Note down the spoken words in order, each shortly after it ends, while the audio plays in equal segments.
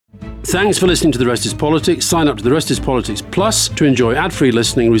Thanks for listening to The Rest is Politics. Sign up to The Rest is Politics Plus to enjoy ad-free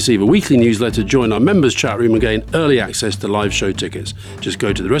listening, receive a weekly newsletter, join our members' chat room and gain early access to live show tickets. Just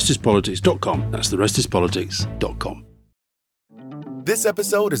go to therestispolitics.com. That's therestispolitics.com. This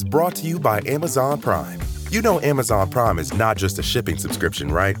episode is brought to you by Amazon Prime. You know Amazon Prime is not just a shipping subscription,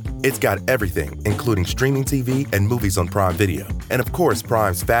 right? It's got everything, including streaming TV and movies on Prime Video. And of course,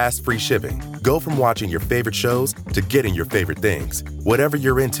 Prime's fast, free shipping. Go from watching your favorite shows to getting your favorite things. Whatever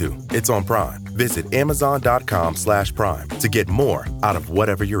you're into, it's on Prime. Visit amazon.com/Prime to get more out of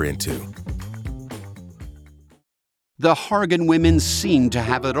whatever you're into. The Hargan women seemed to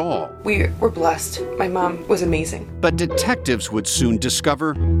have it all. We were blessed. My mom was amazing. But detectives would soon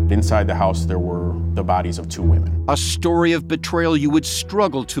discover inside the house there were the bodies of 2 women. A story of betrayal you would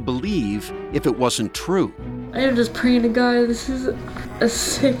struggle to believe if it wasn't true. I am just praying to God, this is a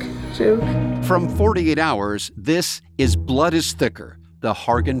sick joke. From 48 Hours, this is Blood is Thicker, the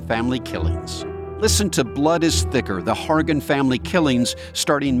Hargan family killings. Listen to Blood is Thicker, the Hargan family killings,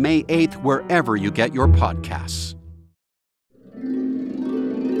 starting May 8th, wherever you get your podcasts.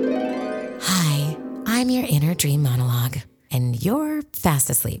 Hi, I'm your inner dream monologue, and you're fast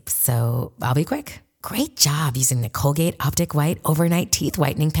asleep, so I'll be quick. Great job using the Colgate Optic White Overnight Teeth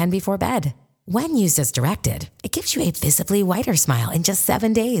Whitening Pen before bed. When used as directed, it gives you a visibly whiter smile in just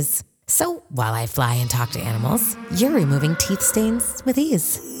 7 days. So while I fly and talk to animals, you're removing teeth stains with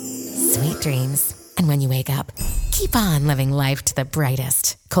ease. Sweet dreams. And when you wake up, keep on living life to the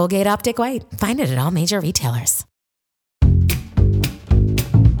brightest. Colgate Optic White. Find it at all major retailers.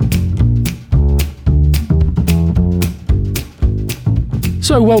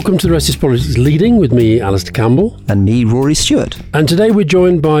 So welcome to The Rest is Politics Leading with me, Alistair Campbell. And me, Rory Stewart. And today we're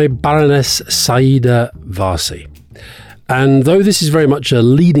joined by Baroness Sayeeda Warsi. And though this is very much a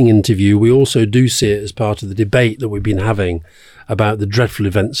leading interview, we also do see it as part of the debate that we've been having about the dreadful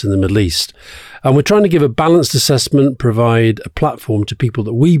events in the Middle East. And we're trying to give a balanced assessment, provide a platform to people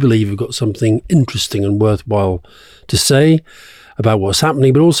that we believe have got something interesting and worthwhile to say about what's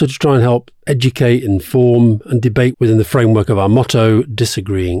happening, but also to try and help educate, inform and debate within the framework of our motto,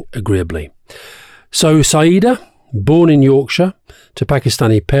 disagreeing agreeably. So Sayeeda, born in Yorkshire to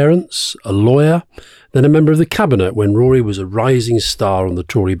Pakistani parents, a lawyer, then a member of the cabinet when Rory was a rising star on the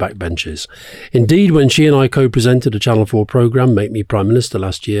Tory backbenches. Indeed, when she and I co-presented a Channel 4 programme, Make Me Prime Minister,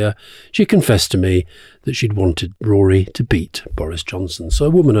 last year, she confessed to me that she'd wanted Rory to beat Boris Johnson. So a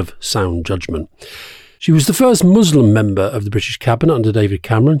woman of sound judgment. She was the first Muslim member of the British cabinet under David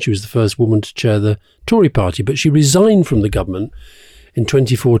Cameron. She was the first woman to chair the Tory party, but she resigned from the government in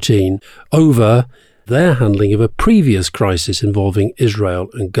 2014 over their handling of a previous crisis involving Israel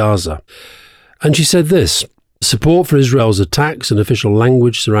and Gaza. And she said this: support for Israel's attacks and official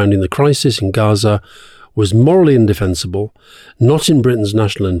language surrounding the crisis in Gaza was morally indefensible, not in Britain's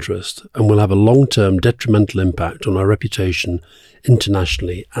national interest, and will have a long-term detrimental impact on our reputation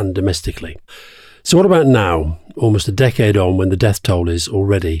internationally and domestically. So what about now, almost a decade on, when the death toll is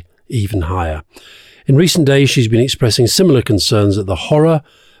already even higher? In recent days, she's been expressing similar concerns at the horror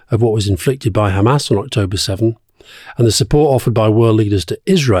of what was inflicted by Hamas on October 7, and the support offered by world leaders to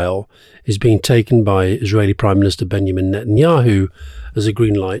Israel is being taken by Israeli Prime Minister Benjamin Netanyahu as a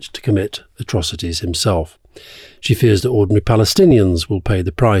green light to commit atrocities himself. She fears that ordinary Palestinians will pay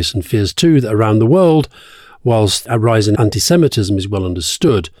the price, and fears too that around the world, whilst a rise in anti-Semitism is well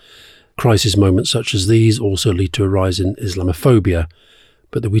understood, crisis moments such as these also lead to a rise in Islamophobia,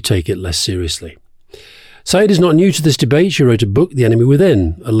 but that we take it less seriously. Sayeeda is not new to this debate. She wrote a book, The Enemy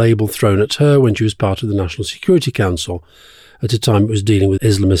Within, a label thrown at her when she was part of the National Security Council at a time it was dealing with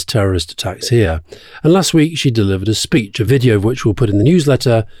Islamist terrorist attacks here. And last week she delivered a speech, a video of which we'll put in the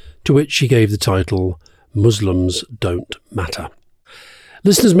newsletter, to which she gave the title, Muslims Don't Matter.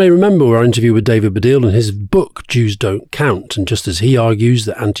 Listeners may remember our interview with David Baddiel and his book, Jews Don't Count, and just as he argues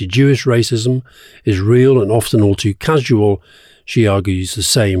that anti-Jewish racism is real and often all too casual, she argues the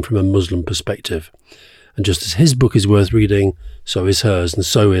same from a Muslim perspective. And just as his book is worth reading, so is hers, and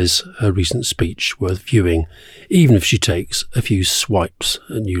so is her recent speech worth viewing, even if she takes a few swipes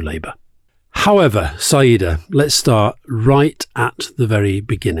at New Labour. However, Sayeeda, let's start right at the very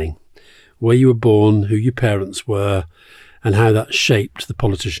beginning. Where you were born, who your parents were, and how that shaped the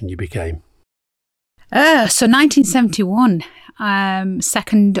politician you became. So 1971,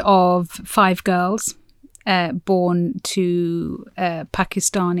 second of 5 girls born to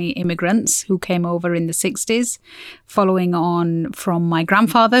Pakistani immigrants who came over in the 60s, following on from my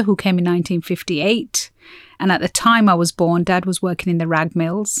grandfather who came in 1958. And at the time I was born, Dad was working in the rag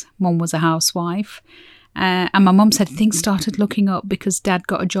mills. Mum was a housewife. And my mum said things started looking up because Dad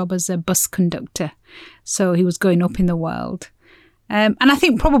got a job as a bus conductor. So he was going up in the world. And I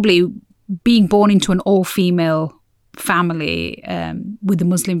think probably being born into an all-female family with the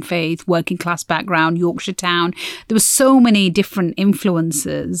Muslim faith, working class background, Yorkshire town, there were so many different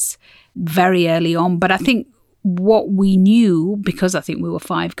influences very early on. But I think what we knew, because I think we were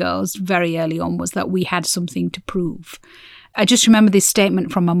 5 girls very early on, was that we had something to prove. I just remember this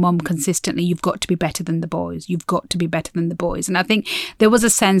statement from my mum consistently: you've got to be better than the boys. You've got to be better than the boys. And I think there was a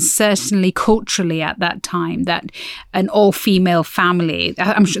sense, certainly culturally at that time, that an all-female family,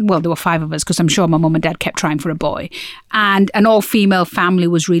 I'm sure, well, there were 5 of us, because I'm sure my mum and dad kept trying for a boy. And an all-female family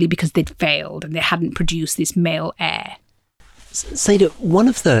was really because they'd failed and they hadn't produced this male heir. Sayeeda, one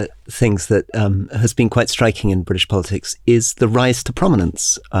of the things that has been quite striking in British politics is the rise to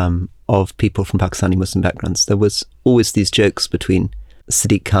prominence of people from Pakistani Muslim backgrounds. There was always these jokes between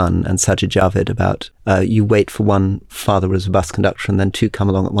Sadiq Khan and Sajid Javid about you wait for one father was a bus conductor and then 2 come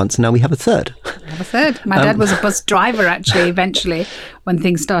along at once, and now we have a third. My dad was a bus driver, actually, eventually, when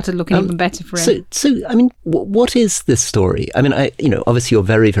things started looking even better for him. So I mean, what is this story? I mean, obviously you're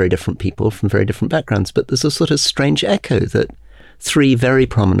very, very different people from very different backgrounds, but there's a sort of strange echo that 3 very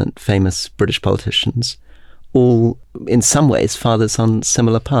prominent, famous British politicians, all in some ways fathers on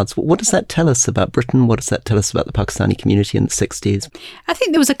similar paths. What does that tell us about Britain? What does that tell us about the Pakistani community in the 60s? I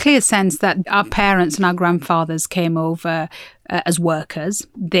think there was a clear sense that our parents and our grandfathers came over as workers.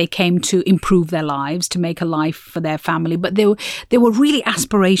 They came to improve their lives, to make a life for their family, but they were really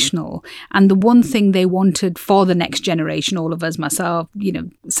aspirational. And the one thing they wanted for the next generation, all of us, myself,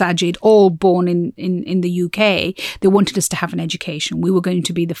 Sajid, all born in the UK, they wanted us to have an education. We were going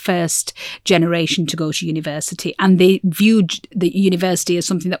to be the first generation to go to university, and they viewed the university as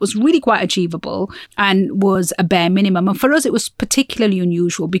something that was really quite achievable and was a bare minimum. And for us, it was particularly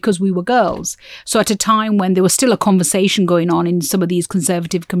unusual because we were girls. So at a time when there was still a conversation going on in some of these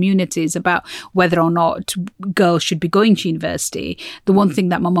conservative communities about whether or not girls should be going to university, the one thing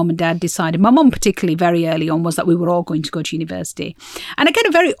that my mum and dad decided, my mum particularly very early on, was that we were all going to go to university. And again,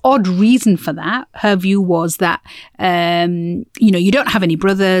 a very odd reason for that. Her view was that, you don't have any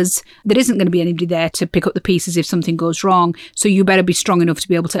brothers. There isn't going to be anybody there to pick up the pieces if something goes wrong. So you better be strong enough to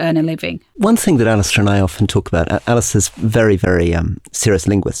be able to earn a living. One thing that Alistair and I often talk about, Alistair's very, very serious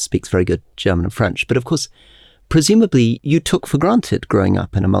linguist, speaks very good German and French. But of course, presumably you took for granted growing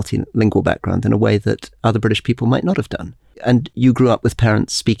up in a multilingual background in a way that other British people might not have done. And you grew up with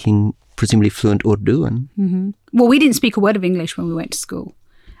parents speaking presumably fluent Urdu. And Well, we didn't speak a word of English when we went to school.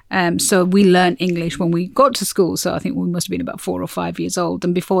 So we learned English when we got to school. So I think we must have been about 4 or 5 years old.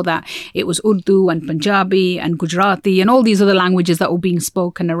 And before that, it was Urdu and Punjabi and Gujarati and all these other languages that were being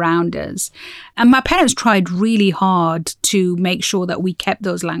spoken around us. And my parents tried really hard to make sure that we kept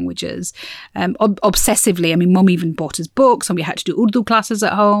those languages obsessively. I mean, Mum even bought us books and we had to do Urdu classes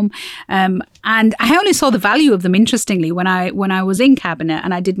at home. And I only saw the value of them, interestingly, when I was in cabinet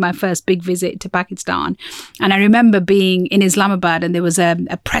and I did my first big visit to Pakistan. And I remember being in Islamabad and there was a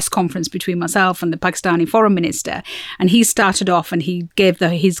press conference between myself and the Pakistani foreign minister, and he started off and he gave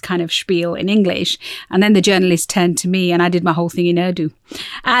his kind of spiel in English, and then the journalist turned to me and I did my whole thing in Urdu,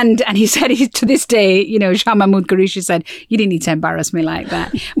 and he said, to this day, Shah Mahmood Qureshi said, you didn't need to embarrass me like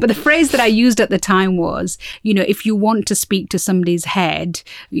that. But the phrase that I used at the time was, if you want to speak to somebody's head,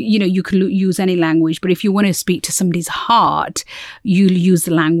 you can use any language, but if you want to speak to somebody's heart, you'll use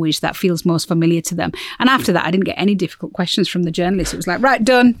the language that feels most familiar to them. And after that, I didn't get any difficult questions from the journalist. It was like, right,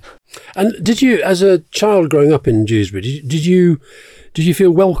 done. And did you, as a child growing up in Dewsbury, did you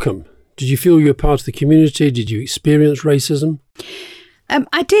feel welcome? Did you feel you were part of the community? Did you experience racism?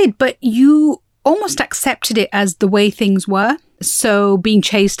 I did, but you almost accepted it as the way things were. So being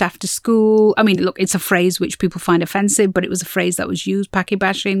chased after school, I mean, look, it's a phrase which people find offensive, but it was a phrase that was used. Paki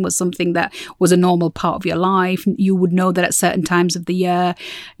bashing was something that was a normal part of your life. You would know that at certain times of the year,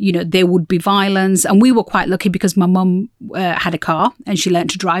 there would be violence. And we were quite lucky because my mum had a car and she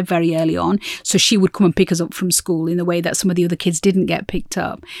learned to drive very early on. So she would come and pick us up from school in a way that some of the other kids didn't get picked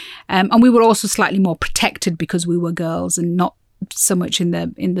up. And we were also slightly more protected because we were girls and not so much in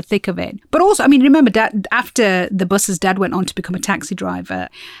the thick of it. But also, I mean, remember, Dad, after the buses, Dad went on to become a taxi driver.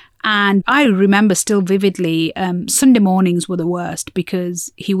 And I remember still vividly, Sunday mornings were the worst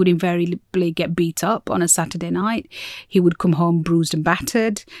because he would invariably get beat up on a Saturday night. He would come home bruised and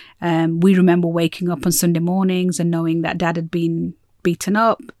battered. We remember waking up on Sunday mornings and knowing that Dad had been beaten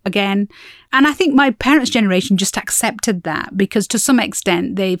up again. And I think my parents' generation just accepted that because to some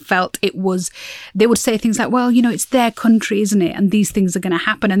extent they felt they would say things like, well, it's their country, isn't it? And these things are going to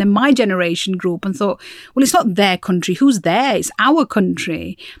happen. And then my generation grew up and thought, well, it's not their country. Who's there? It's our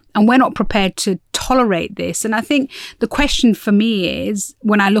country. And we're not prepared to tolerate this. And I think the question for me is,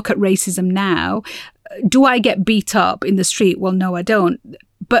 when I look at racism now, do I get beat up in the street? Well, no, I don't.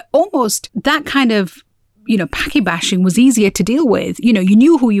 But almost that kind of, packy bashing was easier to deal with. You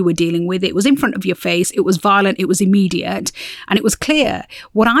knew who you were dealing with. It was in front of your face. It was violent. It was immediate. And it was clear.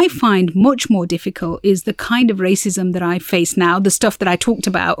 What I find much more difficult is the kind of racism that I face now, the stuff that I talked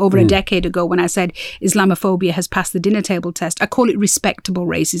about over a decade ago when I said Islamophobia has passed the dinner table test. I call it respectable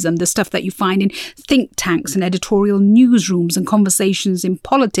racism, the stuff that you find in think tanks and editorial newsrooms and conversations in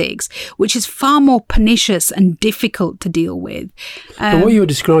politics, which is far more pernicious and difficult to deal with. But what you were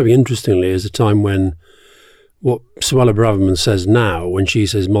describing, interestingly, is a time when what Suella Braverman says now, when she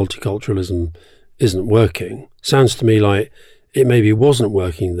says multiculturalism isn't working, sounds to me like it maybe wasn't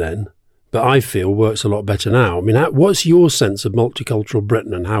working then, but I feel works a lot better now. I mean, what's your sense of multicultural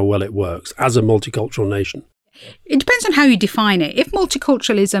Britain and how well it works as a multicultural nation? It depends on how you define it. If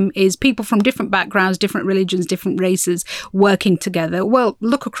multiculturalism is people from different backgrounds, different religions, different races working together, well,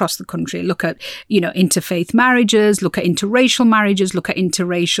 look across the country. Look at, interfaith marriages, look at interracial marriages, look at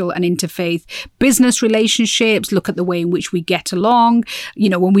interracial and interfaith business relationships, look at the way in which we get along.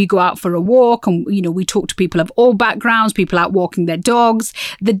 When we go out for a walk and, we talk to people of all backgrounds, people out walking their dogs,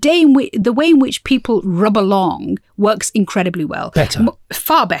 the way in which people rub along works incredibly well. Better.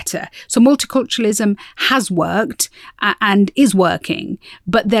 Far better. So multiculturalism has worked and is working,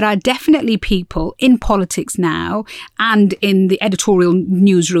 but there are definitely people in politics now and in the editorial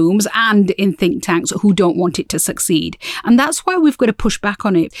newsrooms and in think tanks who don't want it to succeed. And that's why we've got to push back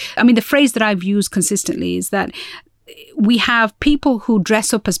on it. I mean, the phrase that I've used consistently is that we have people who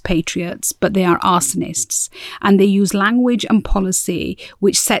dress up as patriots, but they are arsonists, and they use language and policy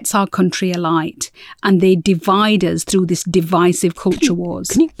which sets our country alight, and they divide us through this divisive culture wars.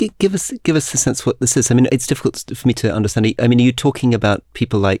 Can you give us a sense of what this is? I mean, it's difficult for me to understand. I mean, are you talking about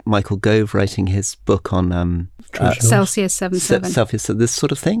people like Michael Gove writing his book on Celsius 77? Celsius, this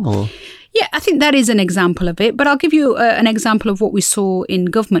sort of thing, or? Yeah, I think that is an example of it. But I'll give you an example of what we saw in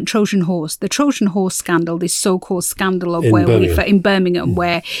government, Trojan Horse. The Trojan Horse scandal, this so-called scandal of in Birmingham,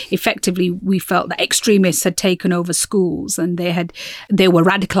 where effectively we felt that extremists had taken over schools and they were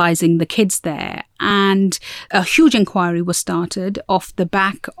radicalising the kids there. And a huge inquiry was started off the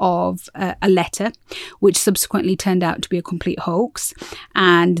back of a letter, which subsequently turned out to be a complete hoax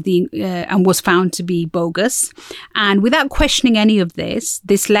and was found to be bogus. And without questioning any of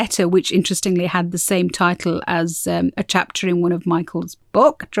this letter, which interestingly had the same title as a chapter in one of Michael's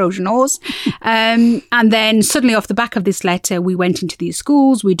book, Trojan Horse. And then suddenly off the back of this letter, we went into these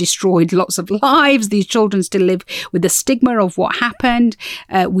schools, we destroyed lots of lives. These children still live with the stigma of what happened.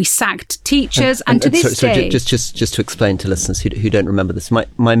 We sacked teachers. And to this day... Just to explain to listeners who don't remember this,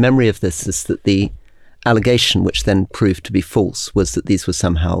 my memory of this is that the allegation, which then proved to be false, was that these were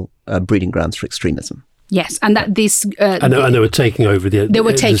somehow breeding grounds for extremism. Yes, and that this... and they were taking over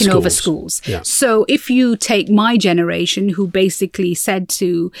over schools. Yeah. So if you take my generation, who basically said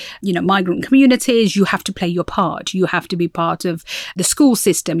to, migrant communities, you have to play your part. You have to be part of the school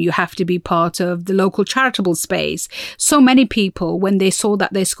system. You have to be part of the local charitable space. So many people, when they saw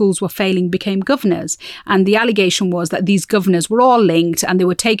that their schools were failing, became governors. And the allegation was that these governors were all linked and they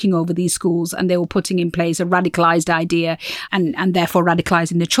were taking over these schools and they were putting in place a radicalized idea and therefore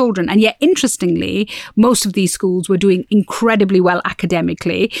radicalizing the children. And yet, interestingly, most of these schools were doing incredibly well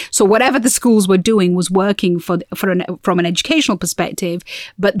academically. So whatever the schools were doing was working from an educational perspective.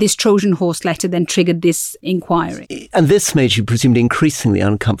 But this Trojan Horse letter then triggered this inquiry. And this made you presumably increasingly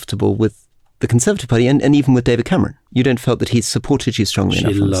uncomfortable with the Conservative Party and even with David Cameron. You don't felt that he supported you strongly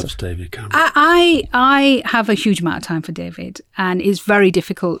enough. She loves David Cameron. I have a huge amount of time for David, and it's very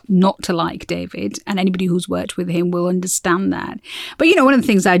difficult not to like David, and anybody who's worked with him will understand that. But, one of the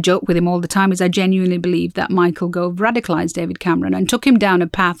things I joke with him all the time is I genuinely believe that Michael Gove radicalised David Cameron and took him down a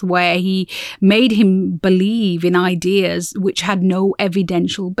path where he made him believe in ideas which had no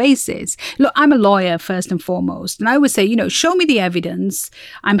evidential basis. Look, I'm a lawyer first and foremost, and I always say, show me the evidence.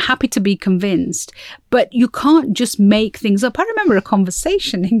 I'm happy to be convinced, but you can't just make things up. I remember a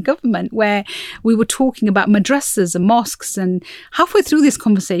conversation in government where we were talking about madrasas and mosques, and halfway through this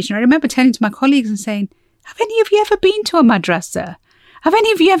conversation, I remember turning to my colleagues and saying, have any of you ever been to a madrasa? Have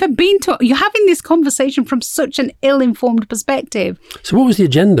any of you ever been to... You're having this conversation from such an ill-informed perspective. So what was the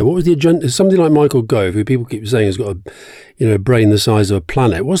agenda? Somebody like Michael Gove, who people keep saying has got a brain the size of a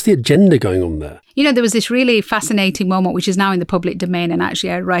planet. What's the agenda going on there? There was this really fascinating moment, which is now in the public domain, and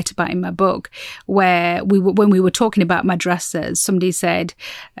actually I write about in my book, where when we were talking about madrasas, somebody said,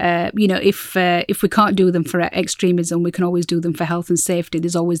 if we can't do them for extremism, we can always do them for health and safety.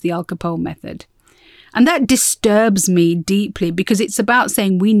 There's always the Al Capone method. And that disturbs me deeply because it's about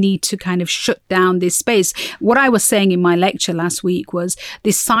saying we need to kind of shut down this space. What I was saying in my lecture last week was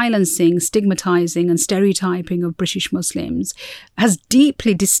this silencing, stigmatizing and stereotyping of British Muslims has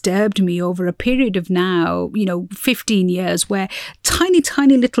deeply disturbed me over a period of now, 15 years where tiny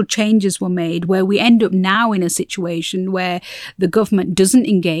little changes were made, where we end up now in a situation where the government doesn't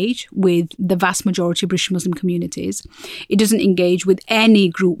engage with the vast majority of British Muslim communities. It doesn't engage with any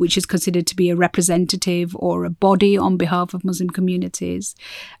group which is considered to be a representative or a body on behalf of Muslim communities.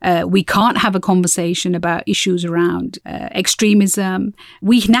 We can't have a conversation about issues around extremism.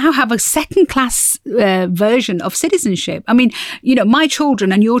 We now have a second-class version of citizenship. I mean, my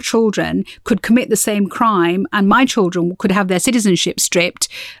children and your children could commit the same crime and my children could have their citizenship stripped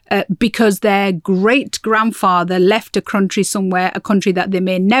because their great-grandfather left a country somewhere, a country that they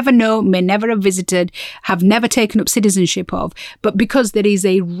may never know, may never have visited, have never taken up citizenship of, but because there is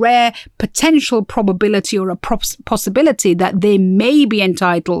a rare potential probability or a possibility that they may be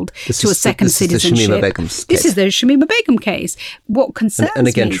entitled to a second citizenship. This is the Shamima Begum case. What concerns me. And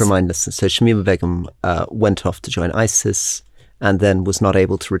again, to remind listeners, so Shamima Begum went off to join ISIS and then was not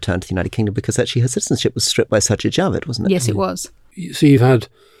able to return to the United Kingdom because actually her citizenship was stripped by Sajid Javid, wasn't it? Yes, it was. So you've had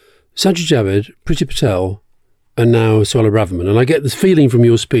Sajid Javid, Priti Patel, and now Suella Braverman. And I get this feeling from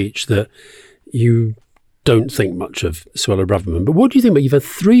your speech that you don't think much of Suella Braverman. But what do you think about, you've had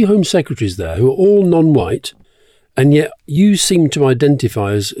 3 Home Secretaries there who are all non-white, and yet you seem to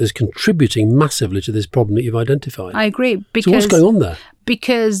identify as contributing massively to this problem that you've identified. I agree. So what's going on there?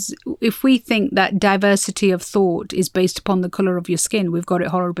 Because if we think that diversity of thought is based upon the colour of your skin, we've got it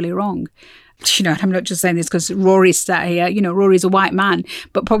horribly wrong. I'm not just saying this because Rory's sat here. Rory's a white man,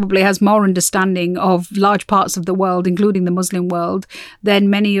 but probably has more understanding of large parts of the world, including the Muslim world, than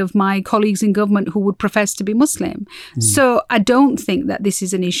many of my colleagues in government who would profess to be Muslim. So I don't think that this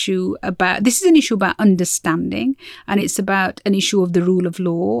is an issue about understanding, and it's about an issue of the rule of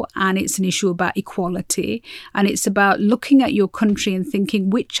law, and it's an issue about equality, and it's about looking at your country and thinking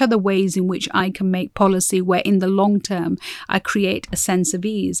which are the ways in which I can make policy where in the long term I create a sense of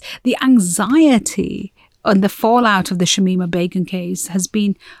ease. The anxiety and the fallout of the Shamima Begum case has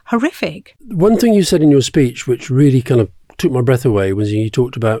been horrific. One thing you said in your speech, which really kind of took my breath away, was you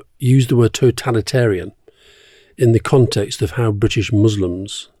used the word totalitarian in the context of how British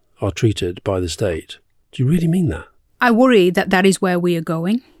Muslims are treated by the state. Do you really mean that? I worry that is where we are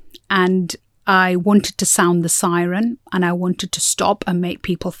going. And I wanted to sound the siren, and I wanted to stop and make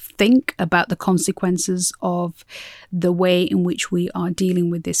people think about the consequences of the way in which we are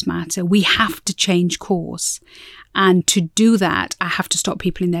dealing with this matter. We have to change course. And to do that, I have to stop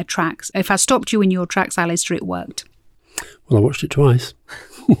people in their tracks. If I stopped you in your tracks, Alistair, it worked. Well, I watched it twice.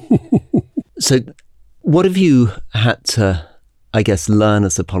 So what have you had to, I guess, learn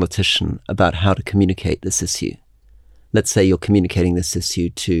as a politician about how to communicate this issue? Let's say you're communicating this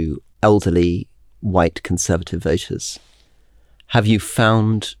issue to elderly white conservative voters. Have you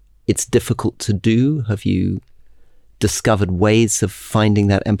found it's difficult to do? Have you discovered ways of finding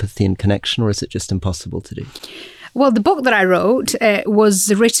that empathy and connection, or is it just impossible to do? Well, the book that I wrote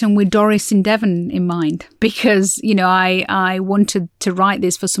was written with Doris in Devon in mind because, I wanted to write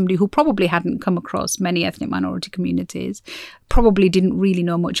this for somebody who probably hadn't come across many ethnic minority communities, probably didn't really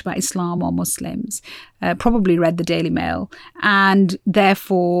know much about Islam or Muslims, probably read the Daily Mail. And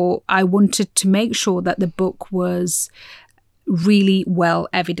therefore, I wanted to make sure that the book was really well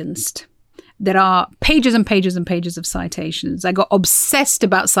evidenced. There are pages and pages and pages of citations. I got obsessed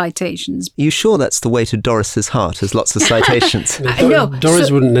about citations. Are you sure that's the way to Doris's heart, is lots of citations? No,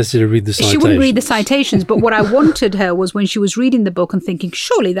 Doris wouldn't necessarily read the citations. She wouldn't read the citations, but what I wanted her was when she was reading the book and thinking,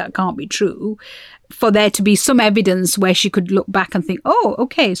 surely that can't be true, for there to be some evidence where she could look back and think, oh,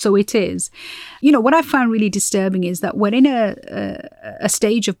 okay, so it is. What I found really disturbing is that we're in a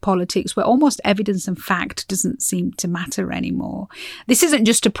stage of politics where almost evidence and fact doesn't seem to matter anymore. This isn't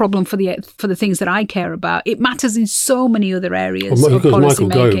just a problem for the things that I care about. It matters in so many other areas of policy Michael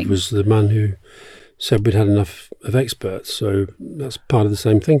making. Gove was the man who said we'd had enough of experts, so that's part of the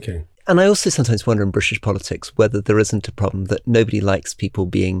same thinking. And I also sometimes wonder in British politics whether there isn't a problem that nobody likes people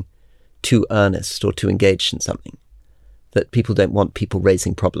being too earnest or too engaged in something, that people don't want people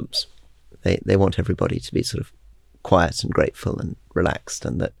raising problems. They want everybody to be sort of quiet and grateful and relaxed,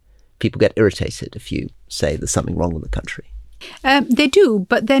 and that people get irritated if you say there's something wrong with the country. They do,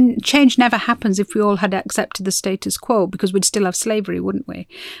 but then change never happens if we all had accepted the status quo, because we'd still have slavery, wouldn't we?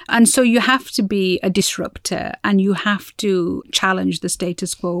 And so you have to be a disruptor and you have to challenge the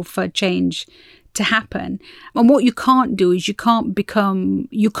status quo for change to happen. And what you can't do is you can't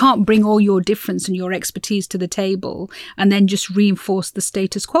bring all your difference and your expertise to the table and then just reinforce the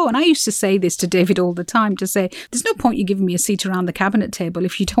status quo. And I used to say this to David all the time, to say, there's no point you giving me a seat around the cabinet table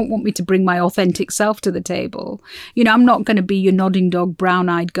if you don't want me to bring my authentic self to the table. You know, I'm not going to be your nodding dog,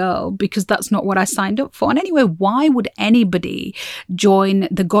 brown-eyed girl, because that's not what I signed up for. And anyway, why would anybody join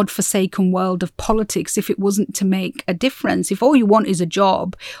the godforsaken world of politics if it wasn't to make a difference? If all you want is a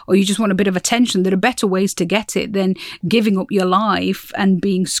job, or you just want a bit of attention, there are better ways to get it than giving up your life and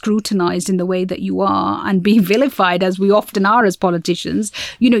being scrutinized in the way that you are and being vilified, as we often are as politicians.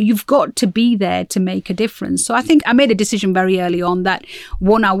 You know, you've got to be there to make a difference. So I think I made a decision very early on that,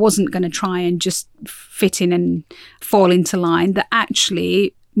 one, I wasn't going to try and just fit in and fall into line, that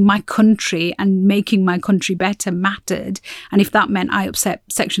actually my country and making my country better mattered. And if that meant I upset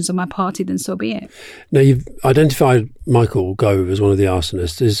sections of my party, then so be it. Now, you've identified Michael Gove as one of the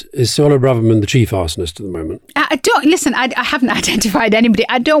arsonists. Is Suella Braverman the chief arsonist at the moment? I haven't identified anybody.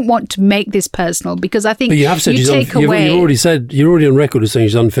 I don't want to make this personal, because I think but you have said you're already on record as saying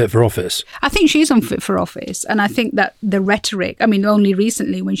she's unfit for office. I think she's unfit for office. And I think that the rhetoric, I mean, only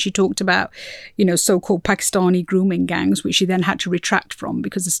recently when she talked about, you know, so-called Pakistani grooming gangs, which she then had to retract from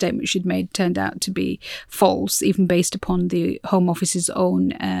because the statement she'd made turned out to be false, even based upon the Home Office's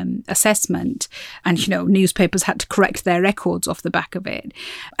own assessment. And, you know, newspapers had to correct their records off the back of it.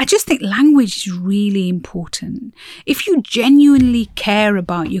 I just think language is really important. If you genuinely care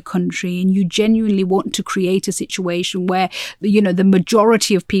about your country and you genuinely want to create a situation where, you know, the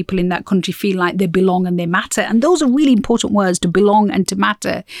majority of people in that country feel like they belong and they matter, and those are really important words, to belong and to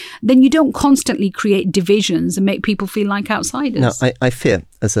matter, then you don't constantly create divisions and make people feel like outsiders. No, I fear,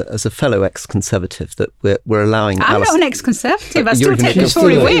 as a fellow ex-Conservative, that we're allowing I'm not an ex-Conservative. I still take the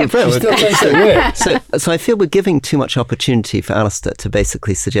Tory whip. So I feel we're giving too much opportunity for Alistair to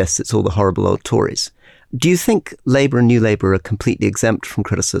basically suggest it's all the horrible old Tories. Do you think Labour and New Labour are completely exempt from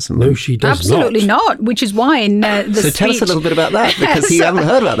criticism? No, she does Absolutely not, which is why in the So speech... tell us a little bit about that, because you haven't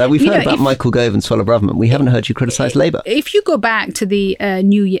heard about that. We've heard about Michael Gove and Suella Braverman. We haven't heard you criticise Labour. If you go back to the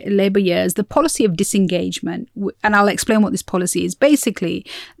new Labour years, the policy of disengagement, and I'll explain what this policy is. Basically,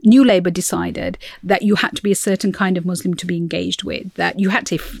 New Labour decided that you had to be a certain kind of Muslim to be engaged with, that you had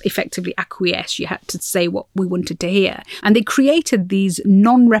to effectively acquiesce, you had to say what we wanted to hear. And they created these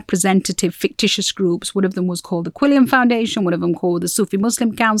non-representative fictitious groups. One of them was called the Quilliam Foundation, one of them called the Sufi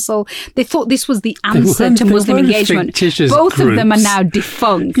Muslim Council. They thought this was the answer to Muslim engagement. Both of them are now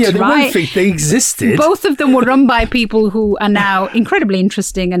defunct, right? They existed. Both of them were run by people who are now incredibly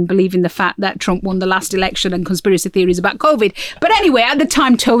interesting and believe in the fact that Trump won the last election and conspiracy theories about COVID. But anyway, at the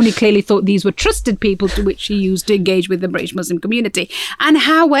time, Tony clearly thought these were trusted people to which he used to engage with the British Muslim community. And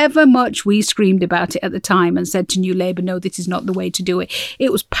however much we screamed about it at the time and said to New Labour, no, this is not the way to do it,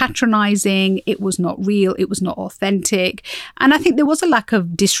 it was patronising, it was not real, it was not authentic. And I think there was a lack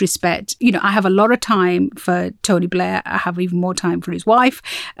of disrespect. You know, I have a lot of time for Tony Blair. I have even more time for his wife,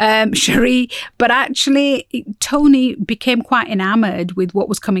 Cherie. But actually, Tony became quite enamoured with what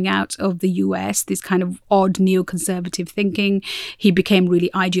was coming out of the US, this kind of odd neoconservative thinking. He became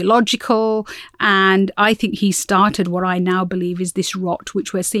really ideological. And I think he started what I now believe is this rot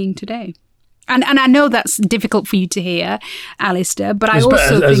which we're seeing today. And I know that's difficult for you to hear, Alistair, but I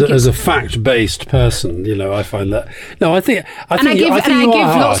also think as a fact-based person, you know, I find that. No, I think I give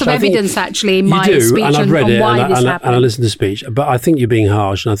lots of evidence actually in my speech and I've read on it, why this happened. And I listened to the speech, but I think you're being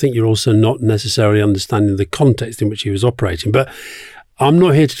harsh, and I think you're also not necessarily understanding the context in which he was operating. But I'm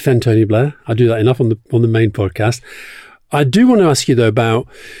not here to defend Tony Blair. I do that enough on the main podcast. I do want to ask you, though, about,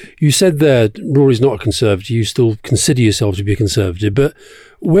 you said there, Rory's not a Conservative, you still consider yourself to be a Conservative, but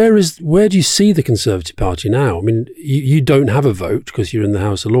where do you see the Conservative Party now? I mean, you don't have a vote because you're in the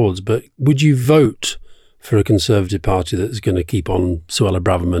House of Lords, but would you vote for a Conservative Party that's going to keep on Suella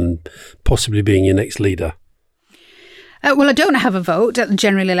Braverman possibly being your next leader? Well, I don't have a vote at the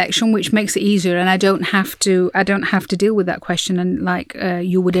general election, which makes it easier, and I don't have to deal with that question. And like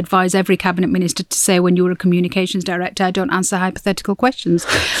you would advise every cabinet minister to say when you were a communications director, I don't answer hypothetical questions.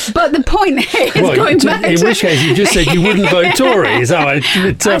 But the point is, in which case you just said you wouldn't vote Tory. Is how I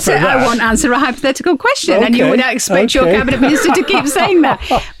interpret I said that. I won't answer a hypothetical question, and you would expect your cabinet minister to keep saying that.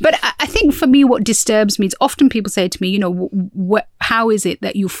 But I think for me, what disturbs me is often people say to me, you know, how is it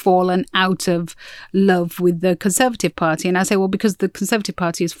that you've fallen out of love with the Conservative Party? Party? And I say, well, because the Conservative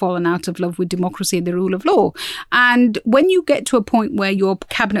Party has fallen out of love with democracy and the rule of law. And when you get to a point where your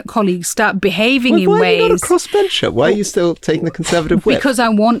cabinet colleagues start behaving in why ways... Why are you not a crossbencher? Why are you still taking the Conservative whip? Because I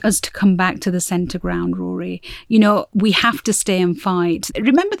want us to come back to the centre ground, Rory. You know, we have to stay and fight.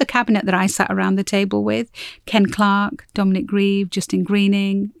 Remember the cabinet that I sat around the table with? Ken Clarke, Dominic Grieve, Justin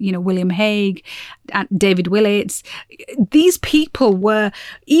Greening, William Hague, David Willits. These people were,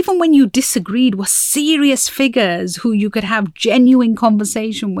 even when you disagreed, were serious figures who you could have genuine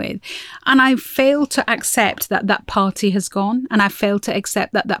conversation with. And I fail to accept that that party has gone, and I fail to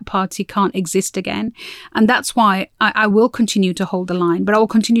accept that that party can't exist again. And that's why I will continue to hold the line, but I will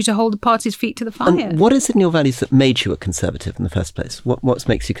continue to hold the party's feet to the fire. And what is it in your values that made you a Conservative in the first place? What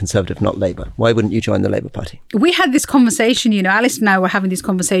makes you Conservative, not Labour? Why wouldn't you join the Labour Party? We had this conversation, Alice and I were having this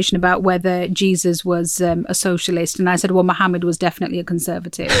conversation about whether Jesus was a socialist, and I said, well, Mohammed was definitely a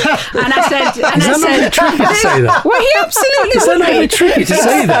Conservative. And I said... Is that not really tricky to say that? Well, he absolutely Is that not really tricky to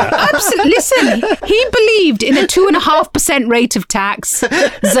say that? Absolutely. Listen, he believed in a 2.5% rate of tax,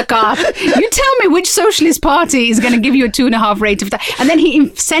 zakat. You tell me which socialist party is going to give you a 2.5% rate of tax. And then he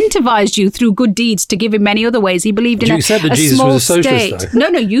incentivized you through good deeds to give in many other ways. He believed in a small state. No,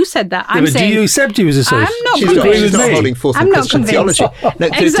 you said that. I'm saying... Do you accept he was a socialist? I'm not She's convinced. not holding forth on Christian theology. No,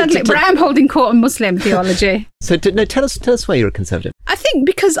 exactly, but I am holding court on Muslim theology. So tell us why you're a Conservative. I think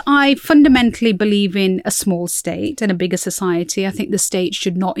because I fundamentally believe in a small state and a bigger society. I think the state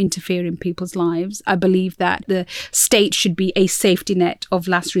should not interfere in people's lives. I believe that the state should be a safety net of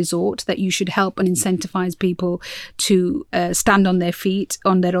last resort, that you should help and incentivize people to stand on their feet,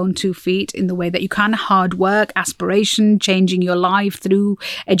 on their own 2 feet, in the way that you can. Hard work, aspiration, changing your life through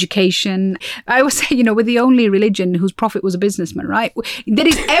education. I always say, we're the only religion whose prophet was a businessman, right? There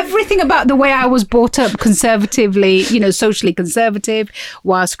is everything about the way I was brought up, conservatively, socially conservative,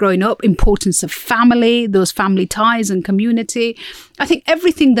 whilst growing up, importance of family, those family ties and community. I think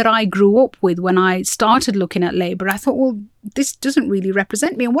everything that I grew up with when I started looking at Labour, I thought, well, this doesn't really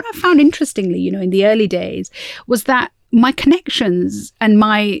represent me. And what I found interestingly, in the early days, was that my connections and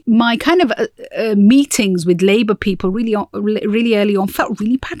my kind of meetings with Labour people really early on felt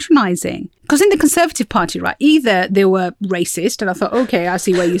really patronising. Because in the Conservative Party, right, either they were racist, and I thought, okay, I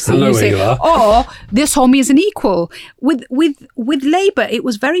see where you see, or they saw me as an equal. With Labour, it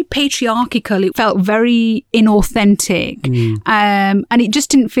was very patriarchal. It felt very inauthentic, and it just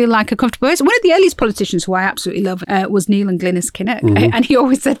didn't feel like a comfortable place. One of the earliest politicians who I absolutely love was Neil and Glynis Kinnock, and he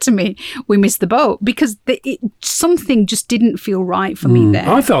always said to me, "We missed the boat," because something just didn't feel right for me there.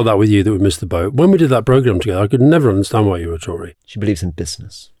 I felt that with you, that we missed the boat. When we did that programme together, I could never understand why you were a Tory. She believes in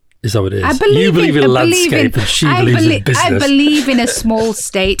business. Is that what it is? You believe in landscape and she believes in business. I believe in a small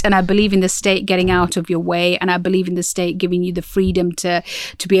state, and I believe in the state getting out of your way, and I believe in the state giving you the freedom to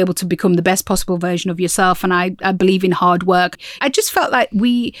be able to become the best possible version of yourself, and I believe in hard work. I just felt like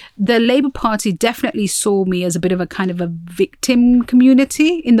the Labour Party definitely saw me as a bit of a kind of a victim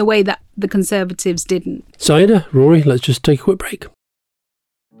community in the way that the Conservatives didn't. Sayeeda, Rory, let's just take a quick break.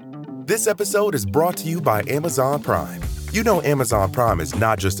 This episode is brought to you by Amazon Prime. You know Amazon Prime is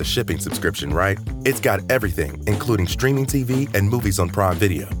not just a shipping subscription, right? It's got everything, including streaming TV and movies on Prime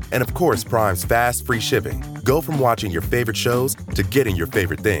Video. And of course, Prime's fast, free shipping. Go from watching your favorite shows to getting your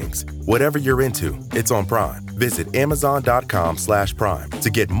favorite things. Whatever you're into, it's on Prime. Visit Amazon.com/Prime to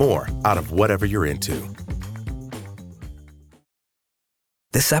get more out of whatever you're into.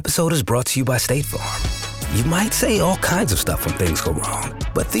 This episode is brought to you by State Farm. You might say all kinds of stuff when things go wrong,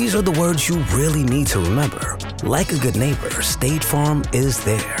 but these are the words you really need to remember. Like a good neighbor, State Farm is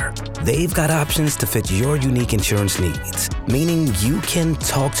there. They've got options to fit your unique insurance needs, meaning you can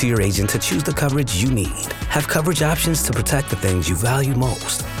talk to your agent to choose the coverage you need, have coverage options to protect the things you value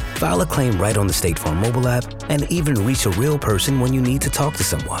most, file a claim right on the State Farm mobile app, and even reach a real person when you need to talk to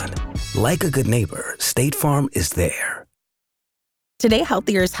someone. Like a good neighbor, State Farm is there. Today,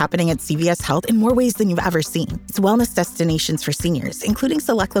 Healthier is happening at CVS Health in more ways than you've ever seen. It's wellness destinations for seniors, including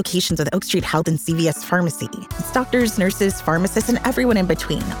select locations with Oak Street Health and CVS Pharmacy. It's doctors, nurses, pharmacists, and everyone in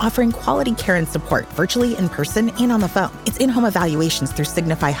between, offering quality care and support virtually, in person, and on the phone. It's in-home evaluations through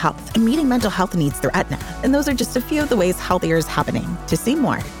Signify Health and meeting mental health needs through Aetna. And those are just a few of the ways Healthier is happening. To see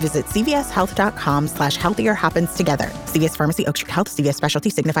more, visit cvshealth.com/healthier happens together. CVS Pharmacy, Oak Street Health, CVS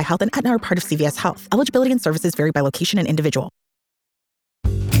Specialty, Signify Health, and Aetna are part of CVS Health. Eligibility and services vary by location and individual.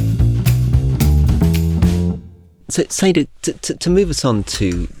 So, Sayeeda, to move us on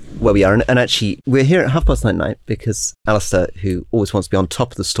to where we are, and actually we're here at 9:30 because Alistair, who always wants to be on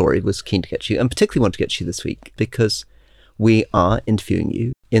top of the story, was keen to get you, and particularly want to get you this week because we are interviewing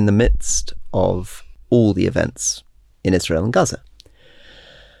you in the midst of all the events in Israel and Gaza.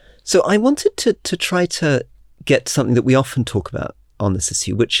 So I wanted to try to get to something that we often talk about on this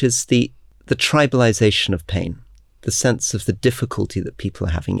issue, which is the tribalization of pain, the sense of the difficulty that people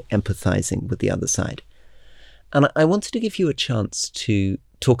are having empathizing with the other side. And I wanted to give you a chance to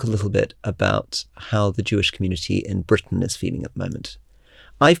talk a little bit about how the Jewish community in Britain is feeling at the moment.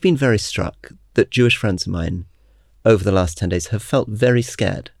 I've been very struck that Jewish friends of mine over the last 10 days have felt very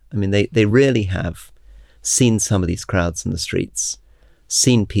scared. I mean, they really have seen some of these crowds in the streets,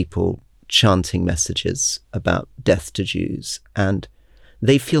 seen people chanting messages about death to Jews, and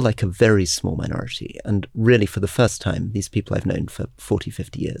they feel like a very small minority. And really, for the first time, these people I've known for 40,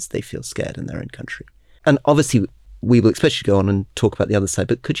 50 years, they feel scared in their own country. And obviously, we will expect you to go on and talk about the other side,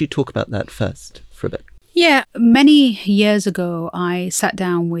 but could you talk about that first for a bit? Yeah, many years ago, I sat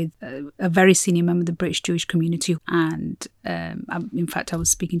down with a very senior member of the British Jewish community, and in fact, I was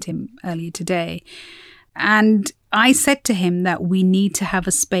speaking to him earlier today. And I said to him that we need to have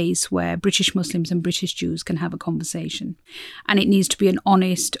a space where British Muslims and British Jews can have a conversation. And it needs to be an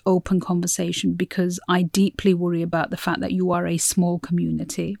honest, open conversation, because I deeply worry about the fact that you are a small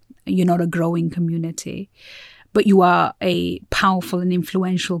community. You're not a growing community, but you are a powerful and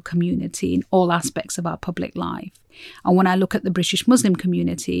influential community in all aspects of our public life. And when I look at the British Muslim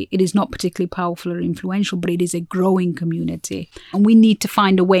community, it is not particularly powerful or influential, but it is a growing community. And we need to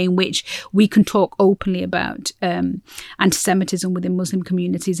find a way in which we can talk openly about anti-Semitism within Muslim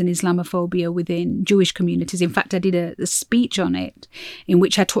communities and Islamophobia within Jewish communities. In fact, I did a speech on it in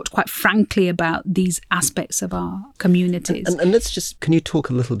which I talked quite frankly about these aspects of our communities. And let's just, can you talk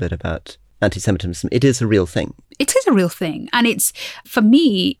a little bit about anti-Semitism? It is a real thing. It is a real thing. And it's, for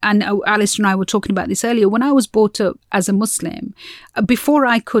me, and Alistair and I were talking about this earlier, when I was brought up as a Muslim, before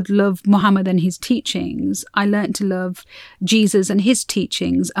I could love Muhammad and his teachings, I learned to love Jesus and his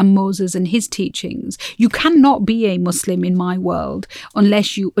teachings and Moses and his teachings. You cannot be a Muslim in my world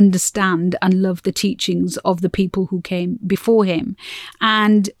unless you understand and love the teachings of the people who came before him.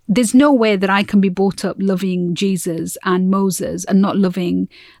 And there's no way that I can be brought up loving Jesus and Moses and not loving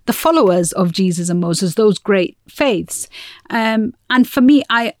the followers of Jesus and Moses, those great faiths. And for me,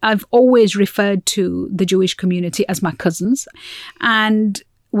 I've always referred to the Jewish community as my cousins. And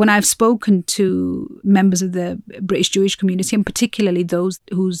when I've spoken to members of the British Jewish community, and particularly those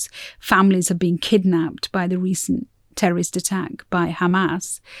whose families have been kidnapped by the recent terrorist attack by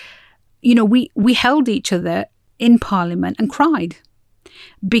Hamas, you know, we held each other in Parliament and cried,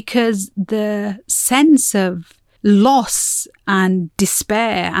 because the sense of loss and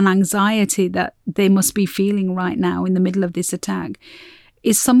despair and anxiety that they must be feeling right now in the middle of this attack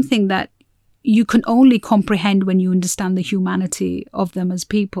is something that you can only comprehend when you understand the humanity of them as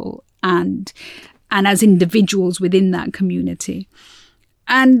people and as individuals within that community.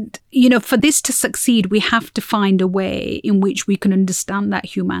 And, you know, for this to succeed, we have to find a way in which we can understand that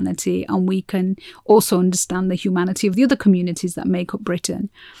humanity, and we can also understand the humanity of the other communities that make up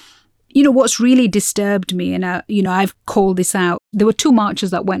Britain. You know, what's really disturbed me, and, I've called this out, there were two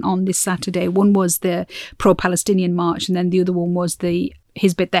marches that went on this Saturday. One was the pro-Palestinian march, and then the other one was the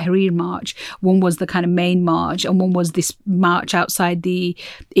Hizb ut-Tahrir march. One was the kind of main march, and one was this march outside the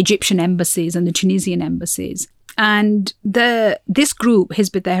Egyptian embassies and the Tunisian embassies. And this group,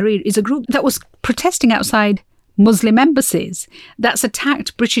 Hizb ut-Tahrir, is a group that was protesting outside Muslim embassies, that's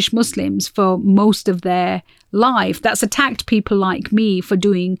attacked British Muslims for most of their life, that's attacked people like me for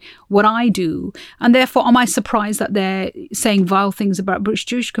doing what I do. And therefore, am I surprised that they're saying vile things about British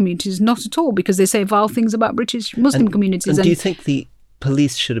Jewish communities? Not at all, because they say vile things about British Muslim communities. And do you think the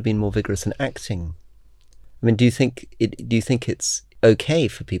police should have been more vigorous in acting? I mean, do you think it's okay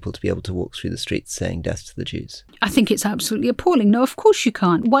for people to be able to walk through the streets saying death to the Jews? I think it's absolutely appalling. No, of course you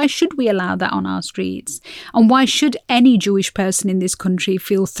can't. Why should we allow that on our streets? And why should any Jewish person in this country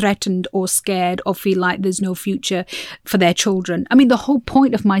feel threatened or scared or feel like there's no future for their children? I mean, the whole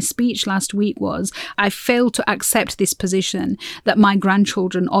point of my speech last week was I failed to accept this position that my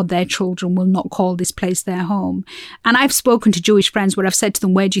grandchildren or their children will not call this place their home. And I've spoken to Jewish friends where I've said to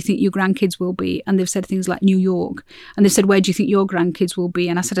them, where do you think your grandkids will be? And they've said things like New York. And they've said, where do you think your grandkids will be?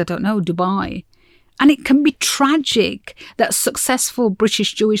 And I said, I don't know, Dubai. And it can be tragic that successful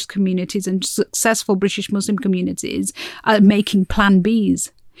British Jewish communities and successful British Muslim communities are making plan Bs.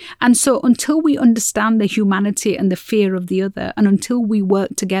 And so until we understand the humanity and the fear of the other, and until we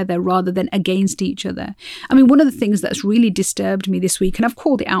work together rather than against each other. I mean, one of the things that's really disturbed me this week, and I've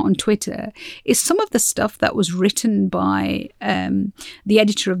called it out on Twitter, is some of the stuff that was written by the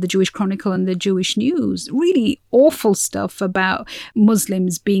editor of the Jewish Chronicle and the Jewish News. Really awful stuff about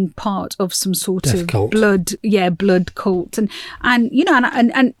Muslims being part of some sort Death of cult. blood cult. And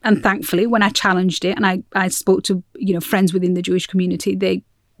thankfully, when I challenged it and I spoke to, friends within the Jewish community, they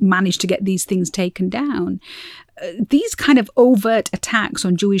managed to get these things taken down. These kind of overt attacks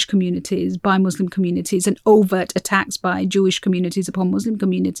on Jewish communities by Muslim communities and overt attacks by Jewish communities upon Muslim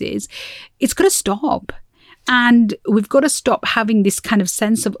communities, it's got to stop. And we've got to stop having this kind of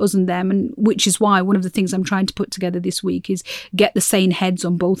sense of us and them, and which is why one of the things I'm trying to put together this week is get the sane heads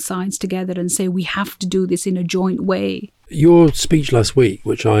on both sides together and say we have to do this in a joint way. Your speech last week,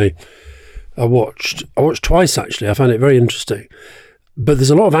 which I watched twice actually, I found it very interesting. But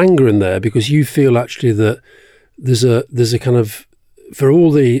there's a lot of anger in there because you feel actually that there's a kind of, for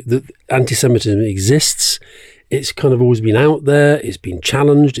all the anti-Semitism exists, it's kind of always been out there, it's been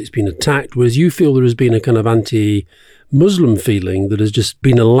challenged, it's been attacked, whereas you feel there has been a kind of anti-Muslim feeling that has just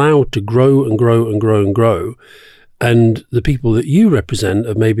been allowed to grow and grow and grow and grow. And the people that you represent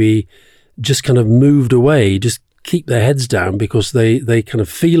have maybe just kind of moved away, just keep their heads down because they kind of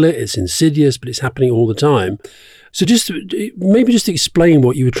feel it, it's insidious, but it's happening all the time. So just explain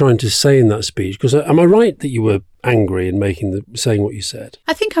what you were trying to say in that speech, because am I right that you were angry in saying what you said?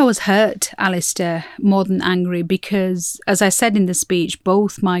 I think I was hurt, Alistair, more than angry, because as I said in the speech,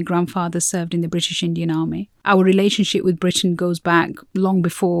 both my grandfathers served in the British Indian Army. Our relationship with Britain goes back long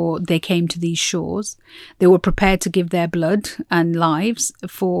before they came to these shores. They were prepared to give their blood and lives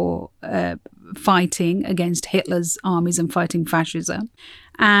for fighting against Hitler's armies and fighting fascism.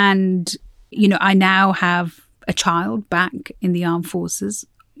 And, I now have a child back in the armed forces,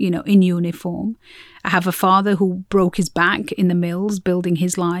 in uniform. I have a father who broke his back in the mills, building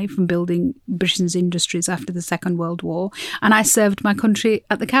his life and building Britain's industries after the Second World War. And I served my country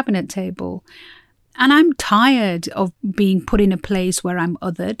at the cabinet table. And I'm tired of being put in a place where I'm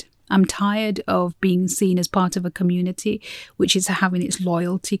othered. I'm tired of being seen as part of a community which is having its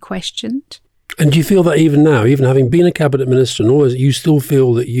loyalty questioned. And do you feel that even now, even having been a cabinet minister and all this, you still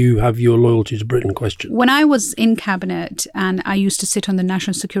feel that you have your loyalty to Britain questioned? When I was in cabinet and I used to sit on the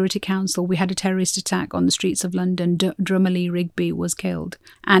National Security Council, we had a terrorist attack on the streets of London. Drummer Lee Rigby was killed.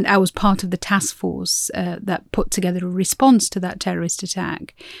 And I was part of the task force that put together a response to that terrorist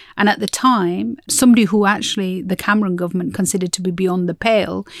attack. And at the time, somebody who actually the Cameron government considered to be beyond the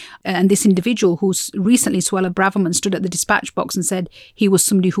pale, and this individual who's recently Suella Braverman stood at the dispatch box and said he was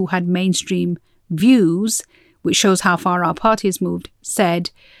somebody who had mainstream views, which shows how far our party has moved, said,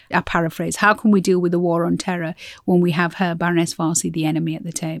 I paraphrase, how can we deal with the war on terror when we have her, Baroness Warsi, the enemy at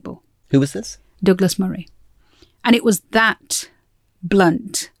the table? Who was this? Douglas Murray. And it was that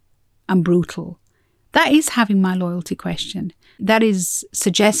blunt and brutal. That is having my loyalty questioned. That is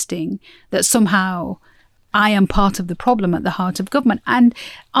suggesting that somehow I am part of the problem at the heart of government. And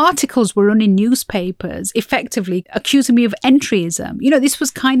articles were run in newspapers effectively accusing me of entryism. This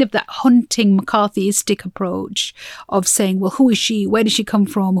was kind of that hunting McCarthyistic approach of saying, well, who is she? Where does she come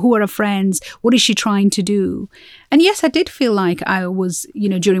from? Who are her friends? What is she trying to do? And yes, I did feel like I was,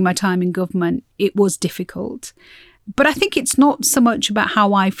 during my time in government, it was difficult. But I think it's not so much about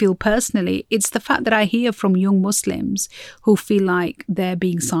how I feel personally. It's the fact that I hear from young Muslims who feel like they're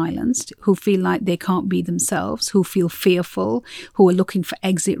being silenced, who feel like they can't be themselves, who feel fearful, who are looking for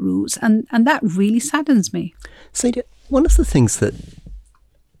exit routes. And that really saddens me. Sayeeda, one of the things that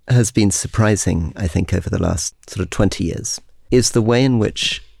has been surprising, I think, over the last sort of 20 years is the way in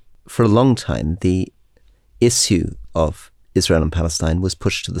which, for a long time, the issue of Israel and Palestine was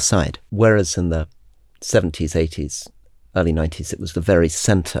pushed to the side, whereas in the 70s, 80s, early 90s, it was the very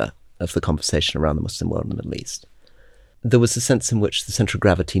centre of the conversation around the Muslim world and the Middle East. There was a sense in which the centre of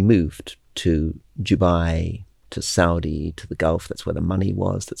gravity moved to Dubai, to Saudi, to the Gulf. That's where the money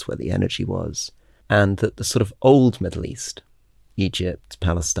was, that's where the energy was. And that the sort of old Middle East, Egypt,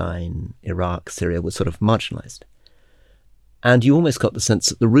 Palestine, Iraq, Syria, was sort of marginalised. And you almost got the sense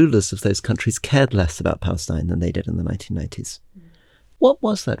that the rulers of those countries cared less about Palestine than they did in the 1990s. What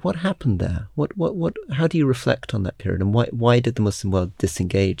was that? What happened there? How do you reflect on that period? And why did the Muslim world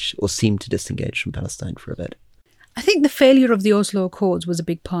disengage or seem to disengage from Palestine for a bit? I think the failure of the Oslo Accords was a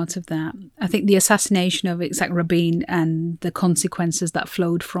big part of that. I think the assassination of Yitzhak Rabin and the consequences that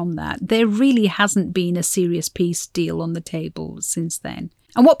flowed from that, there really hasn't been a serious peace deal on the table since then.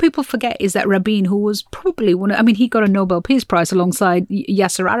 And what people forget is that Rabin, who was probably he got a Nobel Peace Prize alongside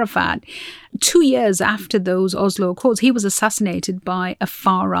Yasser Arafat. 2 years after those Oslo Accords, he was assassinated by a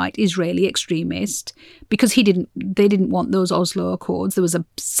far-right Israeli extremist because they didn't want those Oslo Accords. There was a